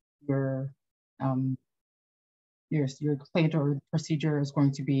or procedure is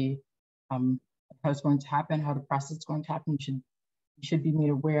going to be, how it's going to happen, how the process is going to happen. You should be made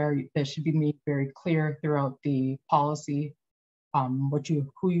aware, that should be made very clear throughout the policy,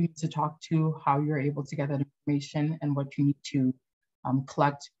 who you need to talk to, how you're able to get that information, and what you need to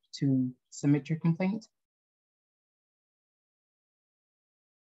collect to submit your complaint.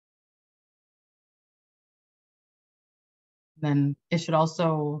 Then it should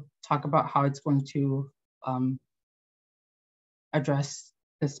also talk about how it's going to address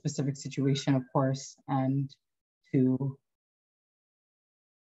the specific situation, of course, and to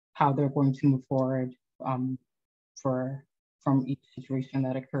how they're going to move forward from each situation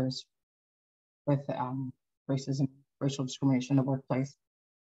that occurs with racism, racial discrimination in the workplace.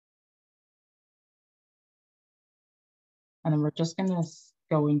 And then we're just gonna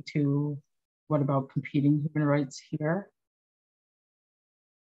go into what about competing human rights here.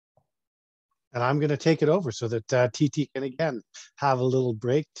 And I'm going to take it over so that TT can again have a little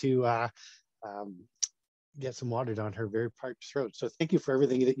break to get some water down her very parched throat. So thank you for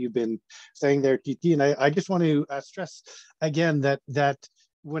everything that you've been saying there, TT. And I just want to stress again that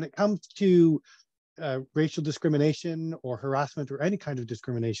when it comes to racial discrimination or harassment or any kind of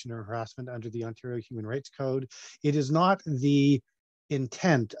discrimination or harassment under the Ontario Human Rights Code, it is not the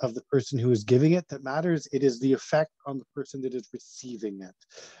intent of the person who is giving it that matters. It is the effect on the person that is receiving it.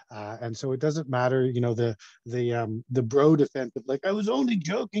 And so it doesn't matter, you know, the bro defense of like, I was only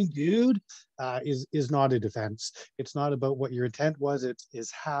joking, dude, is not a defense. It's not about what your intent was. It is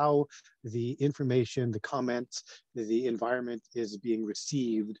how the information, the comments, the environment is being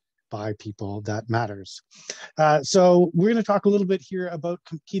received by people that matters. So we're going to talk a little bit here about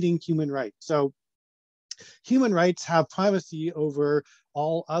competing human rights. So human rights have primacy over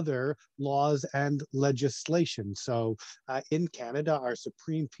all other laws and legislation. So in Canada, our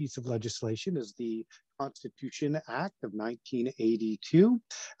supreme piece of legislation is the Constitution Act of 1982,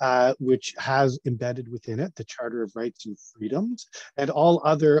 which has embedded within it the Charter of Rights and Freedoms, and all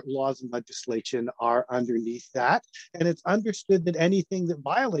other laws and legislation are underneath that. And it's understood that anything that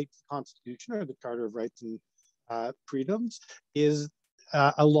violates the Constitution or the Charter of Rights and Freedoms is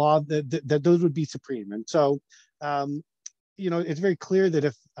a law that those would be supreme. And so, you know, it's very clear that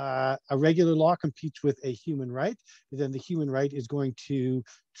if a regular law competes with a human right, then the human right is going to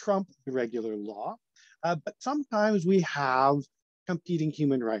trump the regular law. But sometimes we have competing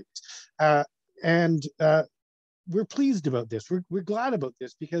human rights. And we're pleased about this. We're glad about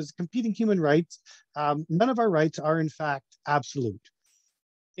this because competing human rights, none of our rights are in fact absolute.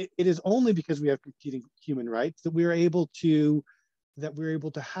 It is only because we have competing human rights that we're able to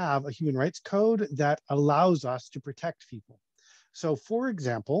have a human rights code that allows us to protect people. So for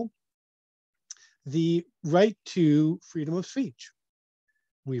example, the right to freedom of speech.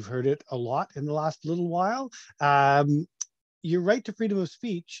 We've heard it a lot in the last little while. Your right to freedom of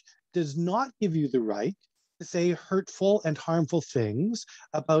speech does not give you the right to say hurtful and harmful things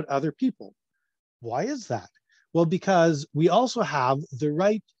about other people. Why is that? Well, because we also have the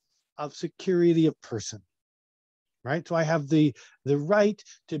right of security of person. Right? So I have the right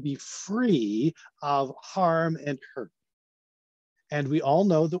to be free of harm and hurt. And we all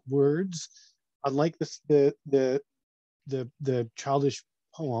know that words, unlike the childish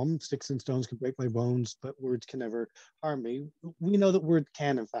poem, sticks and stones can break my bones, but words can never harm me. We know that words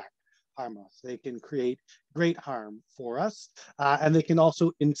can, in fact, harm us. They can create great harm for us, and they can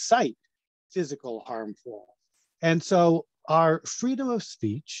also incite physical harm for us. And so our freedom of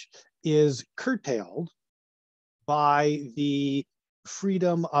speech is curtailed by the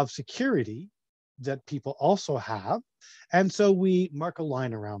freedom of security that people also have. And so we mark a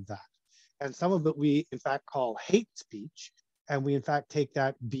line around that. And some of it we in fact call hate speech. And we in fact take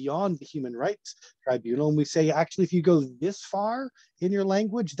that beyond the Human Rights Tribunal. And we say, actually, if you go this far in your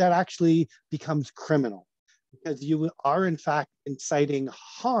language, that actually becomes criminal. Because you are in fact inciting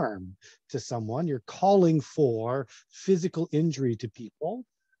harm to someone. You're calling for physical injury to people.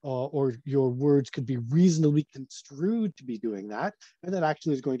 Or your words could be reasonably construed to be doing that, and that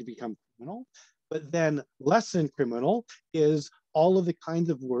actually is going to become criminal. But then less than criminal is all of the kinds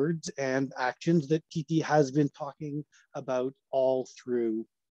of words and actions that TT has been talking about all through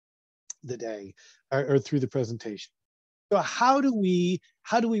the day or through the presentation. So how do we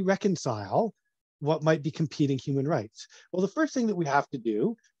reconcile what might be competing human rights? Well, the first thing that we have to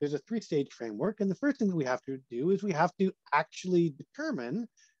do, there's a three-stage framework, and the first thing that we have to do is we have to actually determine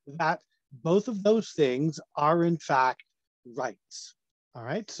that both of those things are in fact rights. All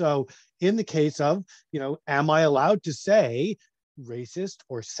right. So in the case of, you know, am I allowed to say racist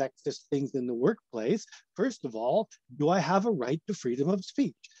or sexist things in the workplace? First of all, do I have a right to freedom of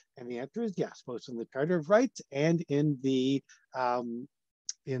speech? And the answer is yes, both in the Charter of Rights and in the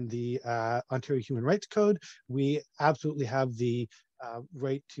Ontario Human Rights Code, we absolutely have the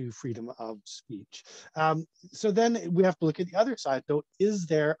right to freedom of speech. So then we have to look at the other side, though. Is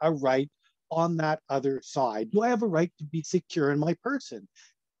there a right on that other side? Do I have a right to be secure in my person?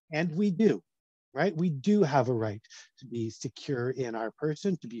 And we do, right? We do have a right to be secure in our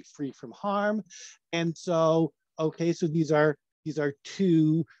person, to be free from harm. And so, okay, so these are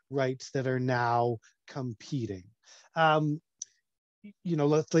two rights that are now competing. You know,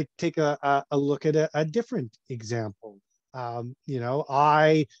 let's like take a look at a different example. You know,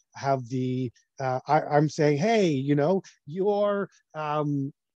 I have the, I'm saying, hey, you know, your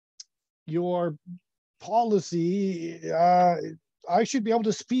policy, I should be able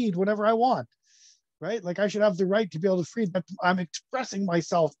to speed whenever I want, right? Like I should have the right to be able to free that. I'm expressing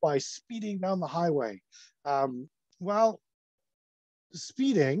myself by speeding down the highway. Well,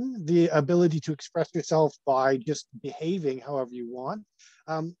 speeding, the ability to express yourself by just behaving however you want,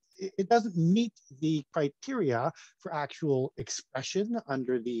 it doesn't meet the criteria for actual expression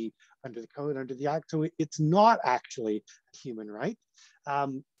under the code, under the act. So it's not actually a human right.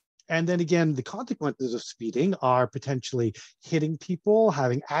 And then again, the consequences of speeding are potentially hitting people,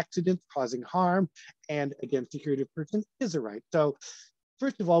 having accidents, causing harm, and again, security of person is a right. So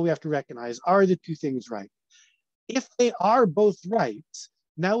first of all, we have to recognize, are the two things right? If they are both right,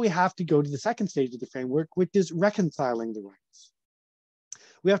 now we have to go to the second stage of the framework, which is reconciling the rights.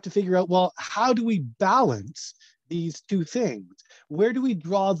 We have to figure out, well, how do we balance these two things? Where do we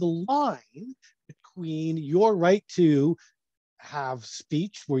draw the line between your right to have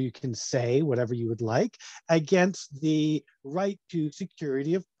speech where you can say whatever you would like against the right to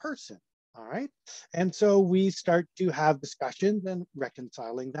security of person? All right. And so we start to have discussions and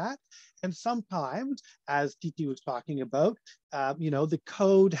reconciling that. And sometimes, as Titi was talking about, the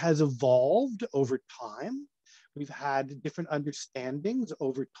code has evolved over time. We've had different understandings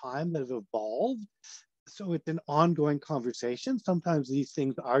over time that have evolved. So it's an ongoing conversation. Sometimes these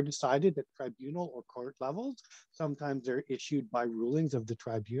things are decided at tribunal or court levels. Sometimes they're issued by rulings of the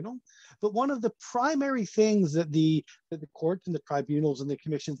tribunal. But one of the primary things that the courts and the tribunals and the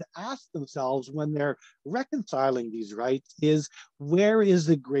commissions ask themselves when they're reconciling these rights is, where is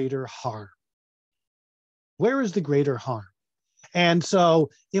the greater harm? Where is the greater harm? And so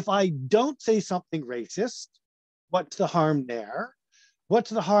if I don't say something racist, what's the harm there?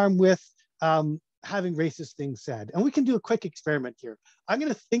 What's the harm with having racist things said? And we can do a quick experiment here. I'm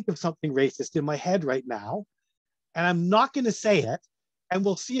going to think of something racist in my head right now, and I'm not going to say it, and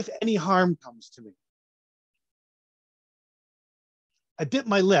we'll see if any harm comes to me. I bit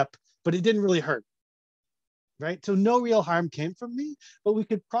my lip, but it didn't really hurt, right? So no real harm came from me, but we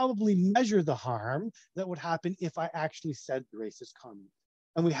could probably measure the harm that would happen if I actually said the racist comment.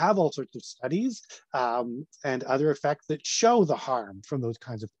 And we have all sorts of studies and other effects that show the harm from those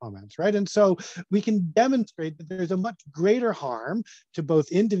kinds of comments, right? And so we can demonstrate that there's a much greater harm to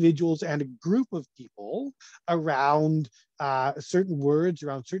both individuals and a group of people around certain words,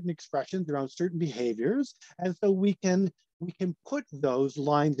 around certain expressions, around certain behaviors. And so we can put those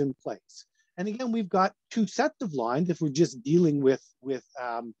lines in place. And again, we've got two sets of lines. If we're just dealing with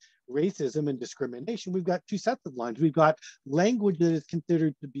racism and discrimination, we've got two sets of lines. We've got language that is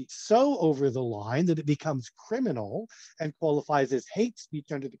considered to be so over the line that it becomes criminal and qualifies as hate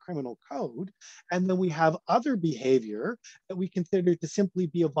speech under the criminal code. And then we have other behavior that we consider to simply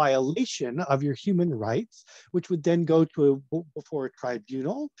be a violation of your human rights, which would then go to before a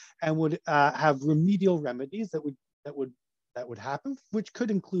tribunal and would have remedial remedies that would happen, which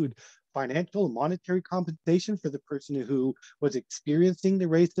could include financial and monetary compensation for the person who was experiencing the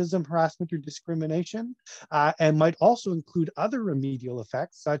racism, harassment, or discrimination, and might also include other remedial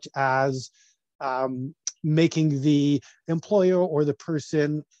effects, such as making the employer or the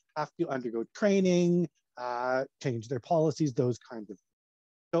person have to undergo training, change their policies, those kinds of things.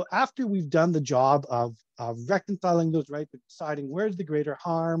 So after we've done the job of reconciling those rights, of deciding where's the greater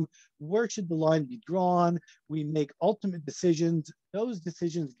harm, where should the line be drawn, we make ultimate decisions. Those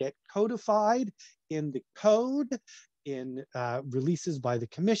decisions get codified in the code, in releases by the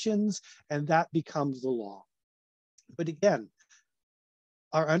commissions, and that becomes the law. But again,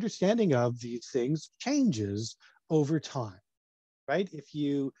 our understanding of these things changes over time, right? If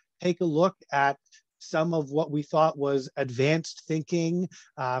you take a look at some of what we thought was advanced thinking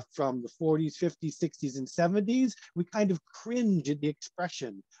from the 40s, 50s, 60s, and 70s, we kind of cringe at the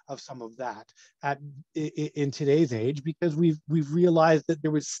expression of some of that in today's age, because we've realized that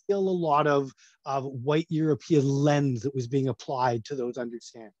there was still a lot of white European lens that was being applied to those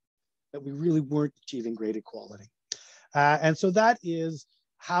understandings, that we really weren't achieving great equality. And so that is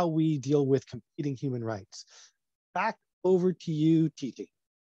how we deal with competing human rights. Back over to you, Titi.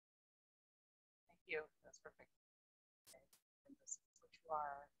 That's perfect. Okay. And this switch to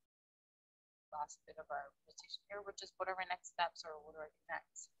our last bit of our presentation here, which is what are our next steps, or what do I do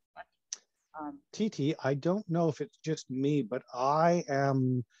next? Titi, I don't know if it's just me, but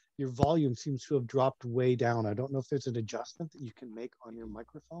your volume seems to have dropped way down. I don't know if there's an adjustment that you can make on your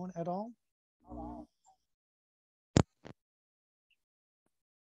microphone at all.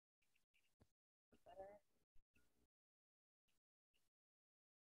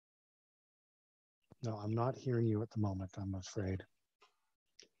 No, I'm not hearing you at the moment, I'm afraid.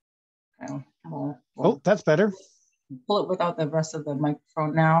 Oh, that's better. Pull it without the rest of the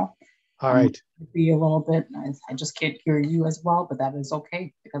microphone now. All right. Be a little bit, I just can't hear you as well, but that is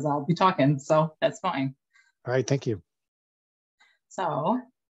okay because I'll be talking, so that's fine. All right, thank you. So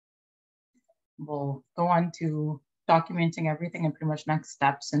we'll go on to documenting everything and pretty much next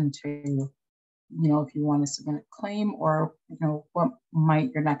steps into, if you want to submit a claim, or, what might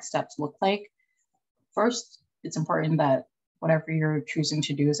your next steps look like. First, it's important that whatever you're choosing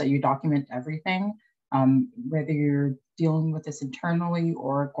to do is that you document everything. Whether you're dealing with this internally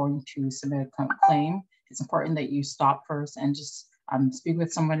or going to submit a claim, it's important that you stop first and just speak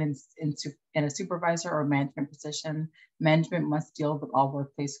with someone in a supervisor or management position. Management must deal with all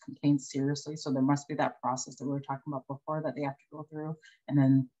workplace complaints seriously. So there must be that process that we were talking about before that they have to go through. And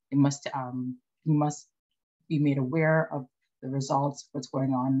then they must, you must be made aware of the results, what's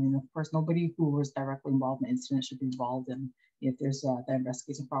going on. And of course, nobody who was directly involved in the incident should be involved in if there's the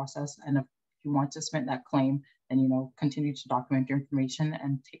investigation process. And if you want to submit that claim, then, you know, continue to document your information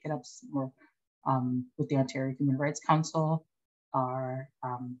and take it up more with the Ontario Human Rights Council, or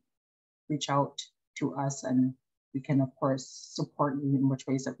reach out to us, and we can, of course, support you in which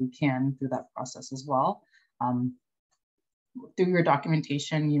ways that we can through that process as well. Through your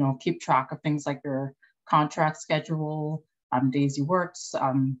documentation, you know, keep track of things like your contract schedule, days you worked,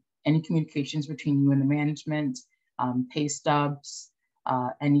 any communications between you and the management, pay stubs,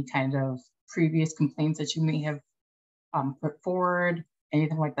 any kind of previous complaints that you may have put forward,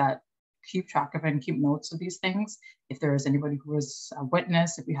 anything like that. Keep track of it and keep notes of these things. If there is anybody who is a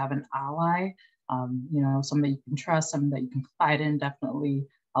witness, if you have an ally, you know, someone that you can trust, someone that you can confide in, definitely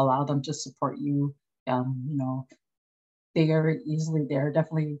allow them to support you. You know, they are easily there.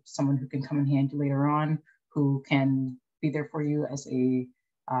 Definitely someone who can come in handy later on, who can be there for you as a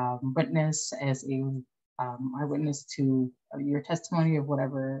witness, as a eyewitness to your testimony of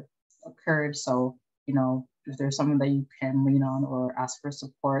whatever occurred. So, you know, if there's someone that you can lean on or ask for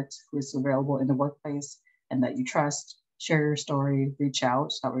support who is available in the workplace and that you trust, share your story, reach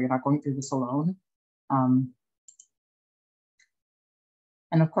out, so that way you're not going through this alone. And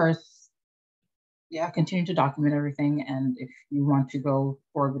of course, yeah, continue to document everything. And if you want to go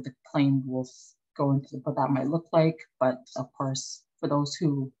forward with the claim, we'll go into what that might look like. But of course, for those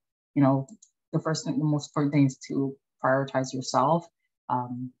who, you know, the first thing, the most important thing is to prioritize yourself.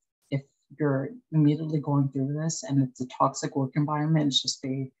 If you're immediately going through this and it's a toxic work environment, it's just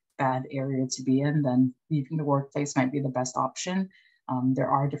a bad area to be in, then leaving the workplace might be the best option. There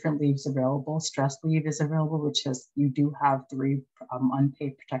are different leaves available. Stress leave is available, which is you do have 3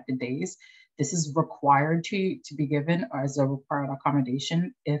 unpaid protected days. This is required to be given as a required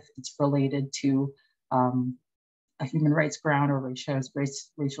accommodation if it's related to a human rights ground or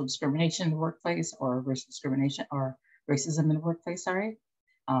racial discrimination in the workplace, or racial discrimination or racism in the workplace, sorry,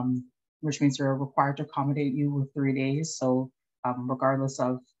 which means they're required to accommodate you with 3 days. So regardless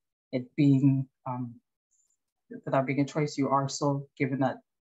of it being, without being a choice, you are still given that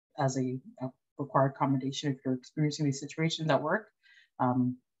as a required accommodation if you're experiencing these situations at work.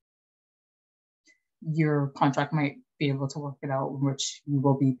 Your contract might be able to work it out in which you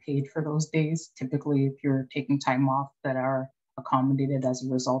will be paid for those days. Typically, if you're taking time off that are accommodated as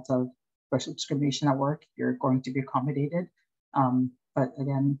a result of racial discrimination at work, you're going to be accommodated. But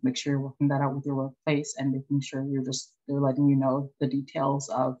again, make sure you're working that out with your workplace and making sure they're letting you know the details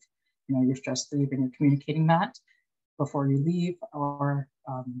of, you know, your stress leave, and you're communicating that before you leave, or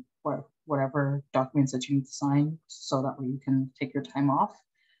whatever documents that you need to sign, so that way you can take your time off.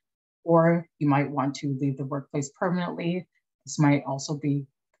 Or you might want to leave the workplace permanently. This might also be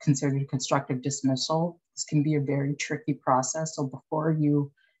considered constructive dismissal. This can be a very tricky process. So before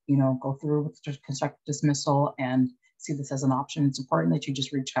you go through with constructive dismissal and see this as an option, it's important that you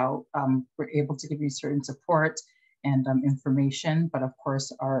just reach out. We're able to give you certain support and information, but of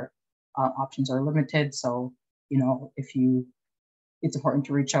course our options are limited. So, you know, it's important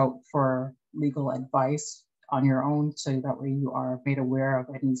to reach out for legal advice on your own, so that way you are made aware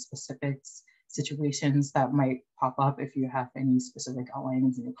of any specific situations that might pop up if you have any specific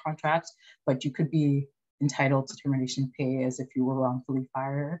outlinings in your contract. But you could be entitled to termination pay as if you were wrongfully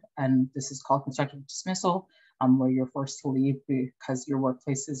fired, and this is called constructive dismissal, where you're forced to leave because your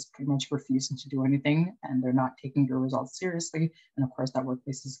workplace is pretty much refusing to do anything and they're not taking your results seriously. And of course, that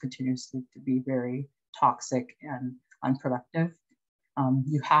workplace is continuously to be very toxic and unproductive.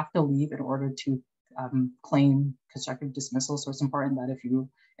 You have to leave in order to claim constructive dismissal. So it's important that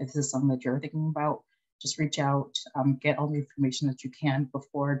if this is something that you're thinking about, just reach out, get all the information that you can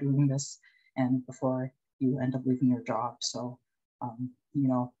before doing this and before you end up leaving your job. So, you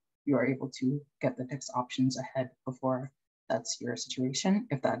know, you are able to get the next options ahead before that's your situation,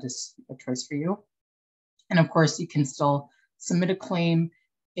 if that is a choice for you. And of course, you can still submit a claim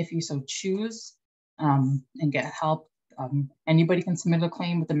if you so choose, and get help. Anybody can submit a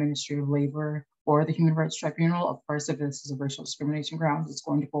claim with the Ministry of Labor or the Human Rights Tribunal. Of course, if this is a racial discrimination grounds, it's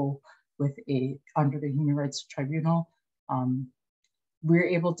going to go with under the Human Rights Tribunal. We're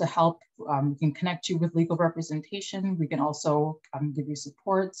able to help. We can connect you with legal representation. We can also give you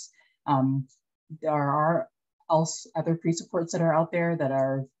supports. There are else, other free supports that are out there that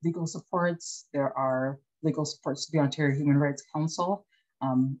are legal supports. There are legal supports to the Ontario Human Rights Council.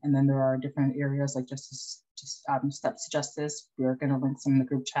 And then there are different areas like Steps to Justice. We're going to link some in the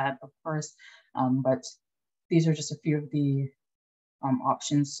group chat, of course. But these are just a few of the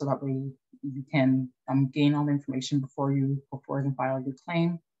options so that way you can gain all the information before you can file your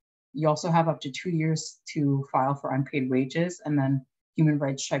claim. You also have up to 2 years to file for unpaid wages, and then human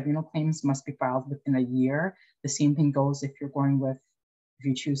rights tribunal claims must be filed within a year. The same thing goes if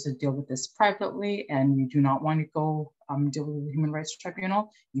you choose to deal with this privately and you do not want to go deal with the human rights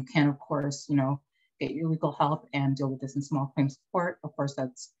tribunal, you can, of course, get your legal help and deal with this in small claims court. Of course,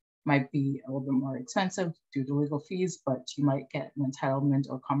 that's might be a little bit more expensive due to legal fees, but you might get an entitlement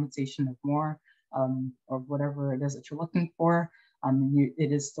or compensation of more or whatever it is that you're looking for.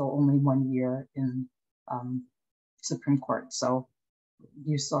 It is still only 1 year in Supreme Court. So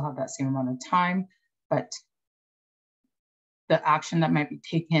you still have that same amount of time, but the action that might be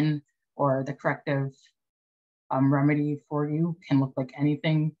taken or the corrective remedy for you can look like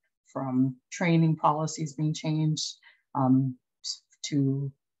anything from training policies being changed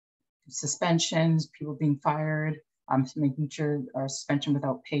to suspensions, people being fired, making sure suspension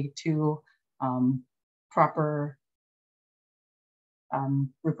without pay too, proper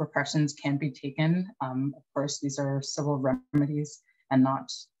repercussions can be taken. Of course, these are civil remedies and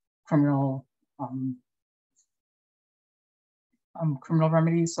not criminal criminal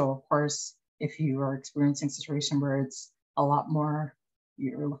remedies. So of course, if you are experiencing a situation where it's a lot more,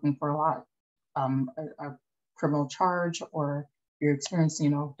 you're looking for a lot, a criminal charge, or you're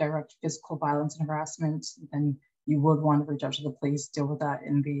experiencing, direct physical violence and harassment, then you would want to reach out to the police, deal with that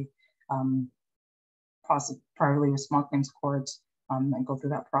in the process privately with small claims court, and go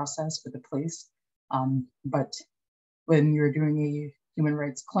through that process with the police. But when you're doing a human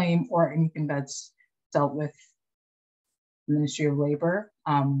rights claim or anything that's dealt with the Ministry of Labor,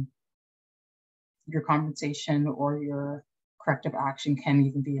 your compensation or your corrective action can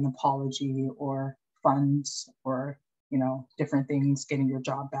even be an apology or funds or different things, getting your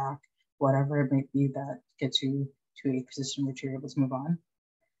job back, whatever it may be that gets you to a position which you're able to move on.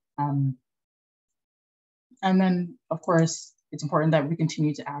 And then, of course, it's important that we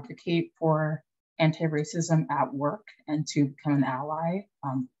continue to advocate for anti-racism at work and to become an ally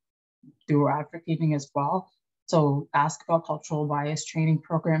through advocating as well. So ask about cultural bias training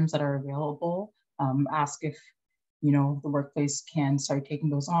programs that are available. Ask if the workplace can start taking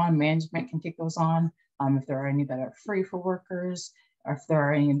those on, management can take those on, if there are any that are free for workers, or if there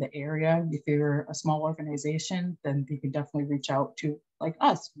are any in the area. If you're a small organization, then you can definitely reach out to like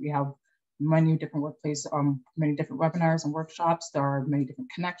us. We have many different workplace, many different webinars and workshops. There are many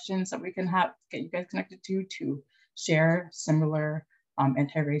different connections that we can get you guys connected to share similar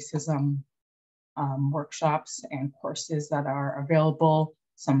anti-racism workshops and courses that are available,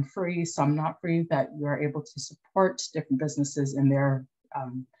 some free, some not free, that you are able to support different businesses in their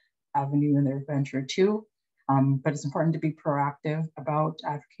avenue and their venture too. But it's important to be proactive about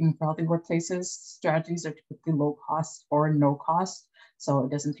advocating for healthy workplaces. Strategies are typically low cost or no cost. So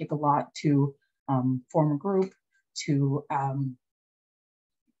it doesn't take a lot to form a group, to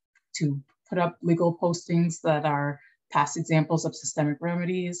put up legal postings that are past examples of systemic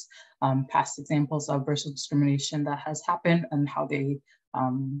remedies, past examples of racial discrimination that has happened and how they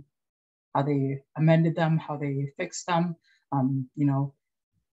amended them, how they fixed them,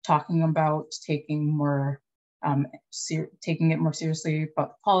 talking about taking it more seriously about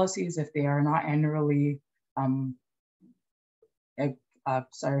the policies if they are not annually,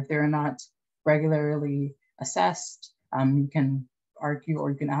 if they're not regularly assessed. You can argue or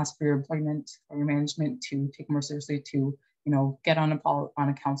you can ask for your employment or your management to take more seriously, to get on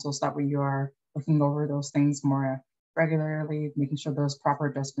a council, so that way you are looking over those things more regularly, making sure those proper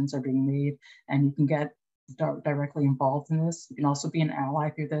adjustments are being made, and you can get directly involved in this. You can also be an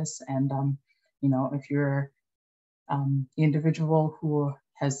ally through this, and if you're the individual who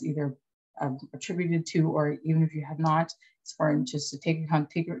has either attributed to, or even if you have not, it's important just to take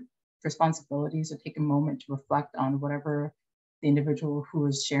responsibilities or take a moment to reflect on whatever the individual who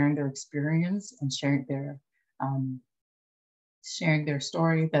is sharing their experience and sharing their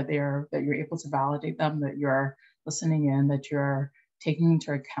story, that you're able to validate them, that you're listening in, that you're taking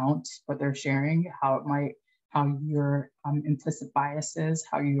into account what they're sharing, how your implicit biases,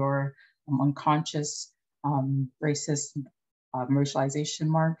 how your unconscious racist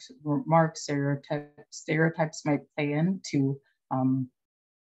racialization stereotypes might play in to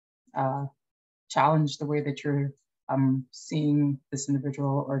challenge the way that you're seeing this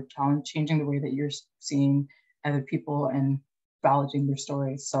individual, or changing the way that you're seeing other people and validating their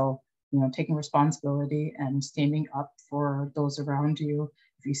stories. So taking responsibility and standing up for those around you.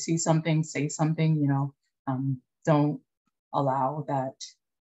 If you see something, say something, don't allow that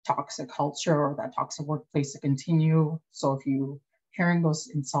toxic culture or that toxic workplace to continue. So if you hearing those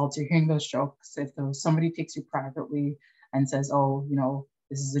insults, you're hearing those jokes, if somebody takes you privately and says, oh,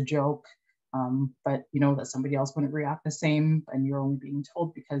 this is a joke, but that somebody else wouldn't react the same, and you're only being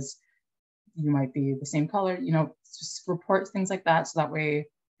told because you might be the same color, just report things like that. So that way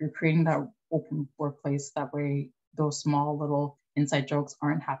you're creating that open workplace. That way those small little inside jokes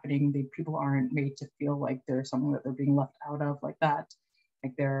aren't happening. People aren't made to feel like there's something that they're being left out of, like that,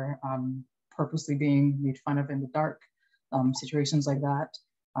 like they're purposely being made fun of in the dark, situations like that.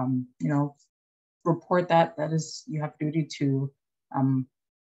 Report that. That is, you have a duty to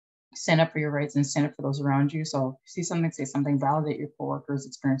stand up for your rights and stand up for those around you. So if you see something, say something, validate your coworkers'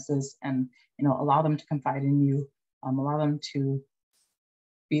 experiences, and allow them to confide in you, allow them to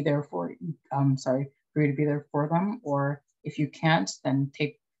be there for for you to be there for them. Or if you can't, then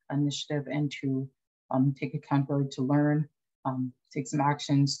take initiative and to take accountability to learn, take some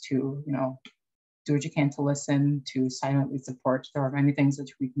actions to do what you can to listen, to silently support. There are many things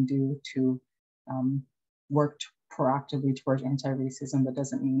that we can do to work proactively towards anti-racism. That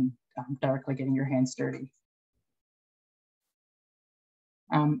doesn't mean directly getting your hands dirty.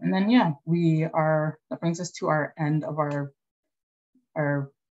 And then, that brings us to our end of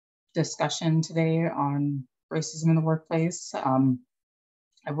our discussion today on racism in the workplace.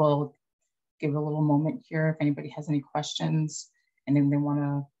 I will give a little moment here if anybody has any questions, anything they want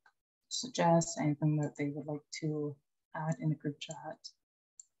to suggest, anything that they would like to add in the group chat,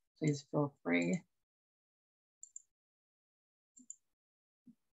 please feel free.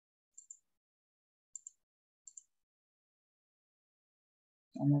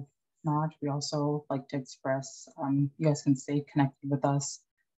 And if not, we also like to express, you guys can stay connected with us.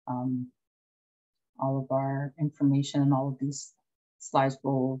 All of our information and all of these slides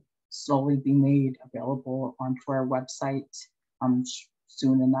will slowly be made available onto our website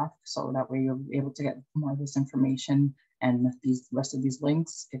soon enough. So that way you'll be able to get more of this information and the rest of these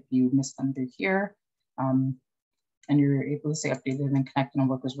links if you missed them through here. And you're able to stay updated and connected on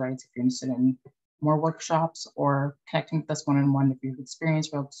workers' rights if you're interested in more workshops or connecting with us one-on-one if you've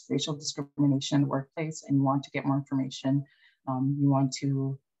experienced racial discrimination in the workplace and you want to get more information, you want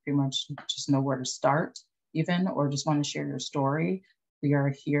to pretty much just know where to start even, or just want to share your story. We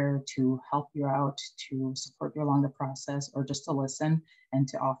are here to help you out, to support you along the process, or just to listen and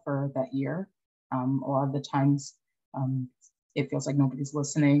to offer that ear. A lot of the times, it feels like nobody's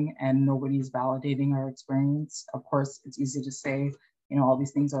listening and nobody's validating our experience. Of course, it's easy to say, all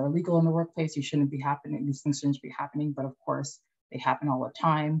these things are illegal in the workplace, you shouldn't be happening, these things shouldn't be happening, but of course, they happen all the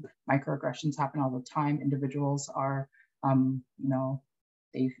time. Microaggressions happen all the time. Individuals are,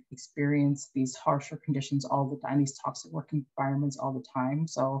 they experience these harsher conditions all the time, these toxic work environments all the time.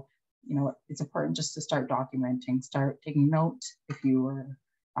 So, it's important just to start documenting, start taking note. If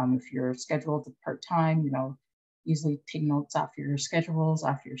you're scheduled part-time, easily take notes after your schedules,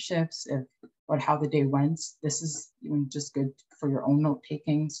 after your shifts, how the day went. This is even just good for your own note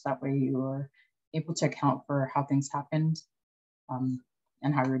taking, so that way you are able to account for how things happened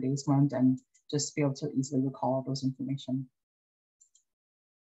and how your days went, and just be able to easily recall all those information.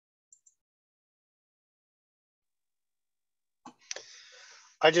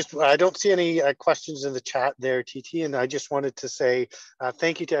 I don't see any questions in the chat there, TT, and I just wanted to say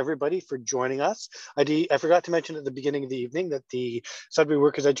thank you to everybody for joining us. I forgot to mention at the beginning of the evening that the Sudbury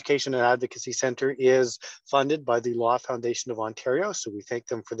Workers Education and Advocacy Centre is funded by the Law Foundation of Ontario, so we thank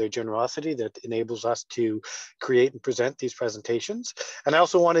them for their generosity that enables us to create and present these presentations. And I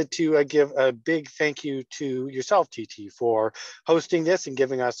also wanted to give a big thank you to yourself, TT, for hosting this and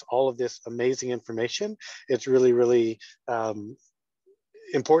giving us all of this amazing information. It's really, really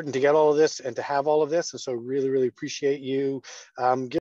important to get all of this and to have all of this. And so really, really appreciate you